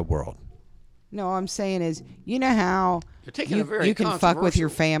outside world. No, all I'm saying is, you know how you can fuck with your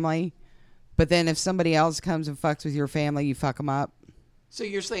family, but then if somebody else comes and fucks with your family, you fuck them up. So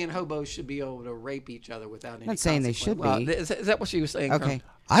you're saying hobos should be able to rape each other without any? I'm not saying they should be. Is that what she was saying? Okay. Colonel?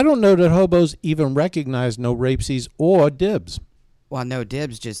 I don't know that hobos even recognize no rapesies or dibs. Well, no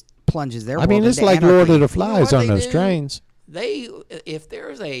dibs just plunges their. I mean, it's like anarchy. Lord of the Flies on those trains. If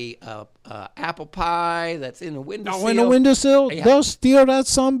there's a apple pie that's in a windowsill, in a windowsill, they'll steal that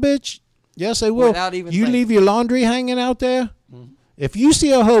sumbitch. Yes, they will. Without even you leave your laundry hanging out there. Mm-hmm. If you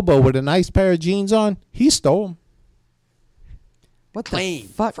see a hobo with a nice pair of jeans on, he stole them. What the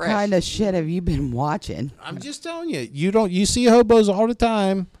fuck kind of shit have you been watching? I'm just telling you. You see hobos all the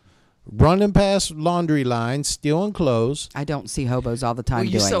time running past laundry lines, stealing clothes. I don't see hobos all the time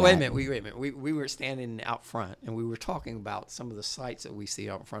doing that. Wait a minute. We were standing out front, and we were talking about some of the sights that we see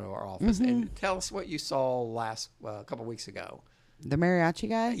out in front of our office. Mm-hmm. And tell us what you saw a couple weeks ago. The mariachi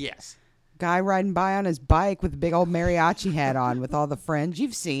guy? Yes. Guy riding by on his bike with a big old mariachi hat on with all the friends.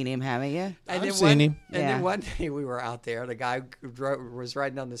 You've seen him, haven't you? I've seen him. And then one day we were out there. The guy was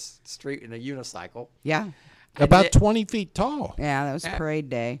riding down the street in a unicycle. Yeah. About 20 feet tall. Yeah, that was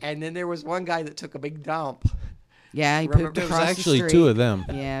parade day. And then there was one guy that took a big dump. Yeah, he pooped across the street. There was actually two of them.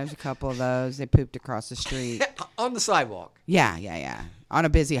 Yeah, there's a couple of those. They pooped across the street. On the sidewalk. Yeah. On a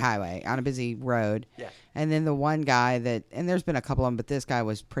busy highway, on a busy road. Yeah. And then the one guy and there's been a couple of them, but this guy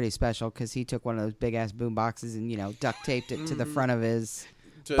was pretty special because he took one of those big-ass boom boxes and, duct taped it to the front of his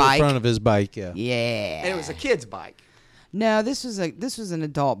bike. The front of his bike, yeah. Yeah. And it was a kid's bike. No, this was an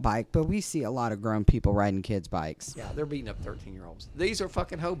adult bike, but we see a lot of grown people riding kids' bikes. Yeah, they're beating up 13-year-olds. These are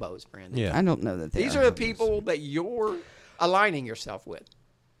fucking hobos, Brandon. Yeah. I don't know that These are the people that you're aligning yourself with.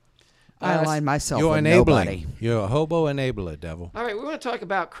 I align myself You're with enabling. nobody. You're a hobo enabler, devil. All right, we want to talk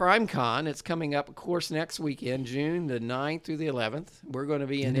about CrimeCon. It's coming up, of course, next weekend, June the 9th through the 11th. We're going to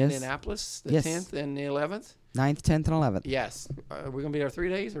be in Indianapolis the 10th and the 11th. 9th, 10th, and 11th. Yes. We're going to be there 3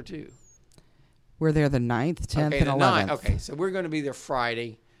 days or 2? We're there the 9th, 10th, okay, and the 11th. 9th. Okay, so we're going to be there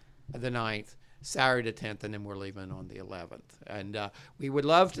Friday the 9th, Saturday the 10th, and then we're leaving on the 11th. And we would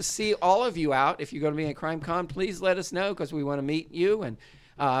love to see all of you out. If you're going to be at CrimeCon, please let us know because we want to meet you. And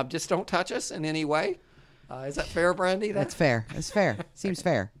just don't touch us in any way. Is that fair, Brandy? That's fair. That's fair. Seems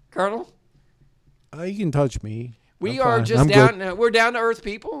fair. Colonel? You can touch me. We I'm are fine. just I'm down. good. We're down to earth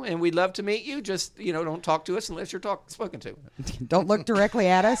people, and we'd love to meet you. Just don't talk to us unless you're spoken to. Don't look directly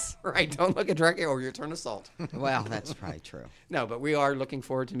at us. Right? Don't look at directly, or you'll turn assault. Well, that's probably true. No, but we are looking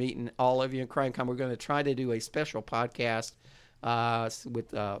forward to meeting all of you in CrimeCon. We're going to try to do a special podcast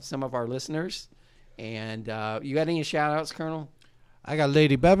with some of our listeners. And you got any shout outs, Colonel? I got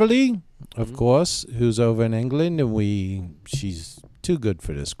Lady Beverly, of course, who's over in England, and she's too good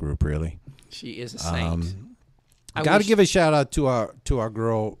for this group, really. She is a saint. Got to give a shout out to our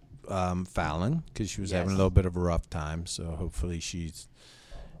girl Fallon, because she was having a little bit of a rough time. So hopefully she's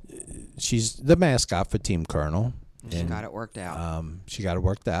the mascot for Team Colonel. She got it worked out. She got it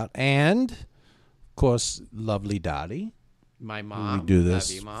worked out, and of course, lovely Dottie. My mom. We do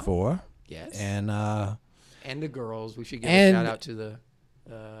this love you, Mom. for. Yes. And the girls. We should give a shout out to the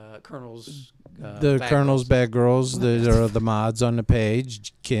Colonel's. The bad Colonel's girls. Bad Girls. That are the mods on the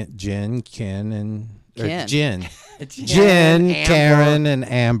page. Jen, Ken, and Jen, Amber. Karen, and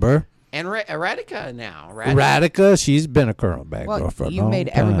Amber. And Radica now. Radica, she's been a Colonel Bad Girl for a you long made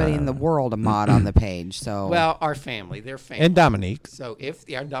everybody time. in the world a mod on the page. So Well, our family. Their family. And Dominique. So if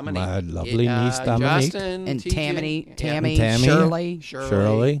Dominique. My lovely niece Dominique. Justin, and TJ, Tammy, Tammy.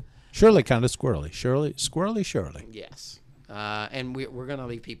 Shirley. Shirley, kind of squirrely. Shirley. Yes. And we're going to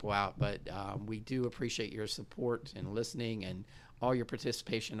leave people out, but we do appreciate your support and listening and all your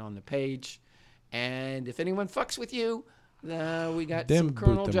participation on the page. And if anyone fucks with you, we got Then some boot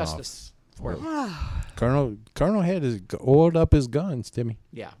Colonel them Justice for you. Colonel had oiled up his guns, Timmy.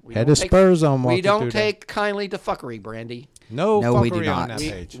 Yeah. We Had don't his spurs on walking We don't through take kindly to fuckery, Brandy. No, No, we fuckery do on not. that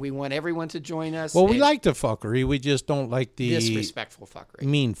page. We want everyone to join us. Well, we and like the fuckery. We just don't like the disrespectful fuckery.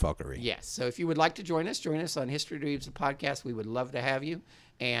 mean fuckery. Yes. So if you would like to join us on History Dweebs, the podcast. We would love to have you.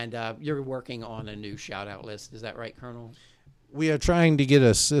 And you're working on a new shout-out list. Is that right, Colonel? We are trying to get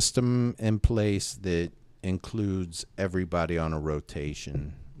a system in place that includes everybody on a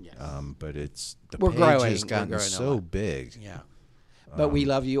rotation. Yes. But We're page growing. has We're gotten growing a so lot. big. Yeah. But we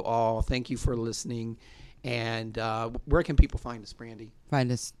love you all. Thank you for listening. And where can people find us, Brandy?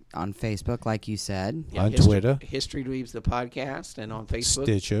 Find us on Facebook, like you said. On Twitter. History Dweebs, the podcast, and on Facebook.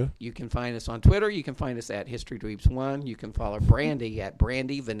 Stitcher. You can find us on Twitter. You can find us at History Dweebs 1. You can follow Brandy at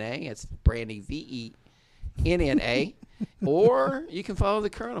Brandy Venna. It's Brandy VENNA. Or you can follow the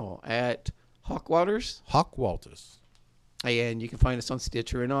Colonel at Hawk Waters. Hawk Walters. And you can find us on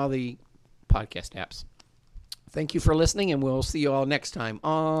Stitcher and all the podcast apps. Thank you for listening, and we'll see you all next time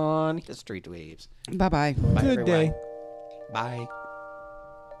on History Dweebs. Bye-bye. Bye, Good everyone. day. Bye.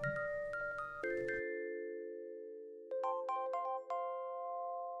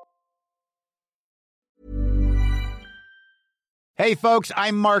 Hey, folks,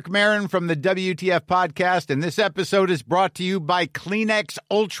 I'm Mark Maron from the WTF Podcast, and this episode is brought to you by Kleenex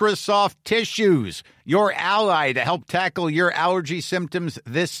Ultra Soft Tissues, your ally to help tackle your allergy symptoms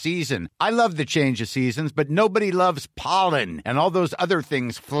this season. I love the change of seasons, but nobody loves pollen and all those other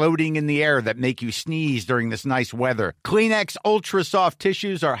things floating in the air that make you sneeze during this nice weather. Kleenex Ultra Soft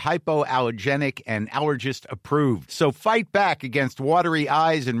Tissues are hypoallergenic and allergist approved, so fight back against watery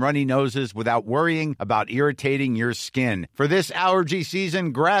eyes and runny noses without worrying about irritating your skin. For this allergy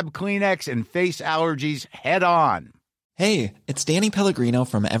season, grab Kleenex and face allergies head on. Hey, it's Danny Pellegrino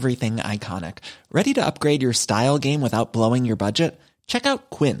from Everything Iconic. Ready to upgrade your style game without blowing your budget? Check out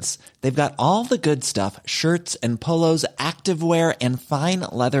Quince. They've got all the good stuff, shirts and polos, activewear, and fine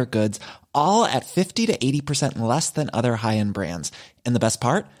leather goods, all at 50 to 80% less than other high-end brands. And the best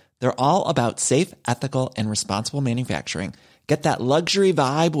part? They're all about safe, ethical, and responsible manufacturing. Get that luxury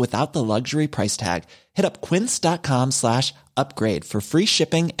vibe without the luxury price tag. Hit up quince.com/upgrade for free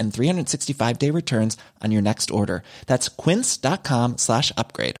shipping and 365-day returns on your next order. That's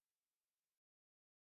quince.com/upgrade.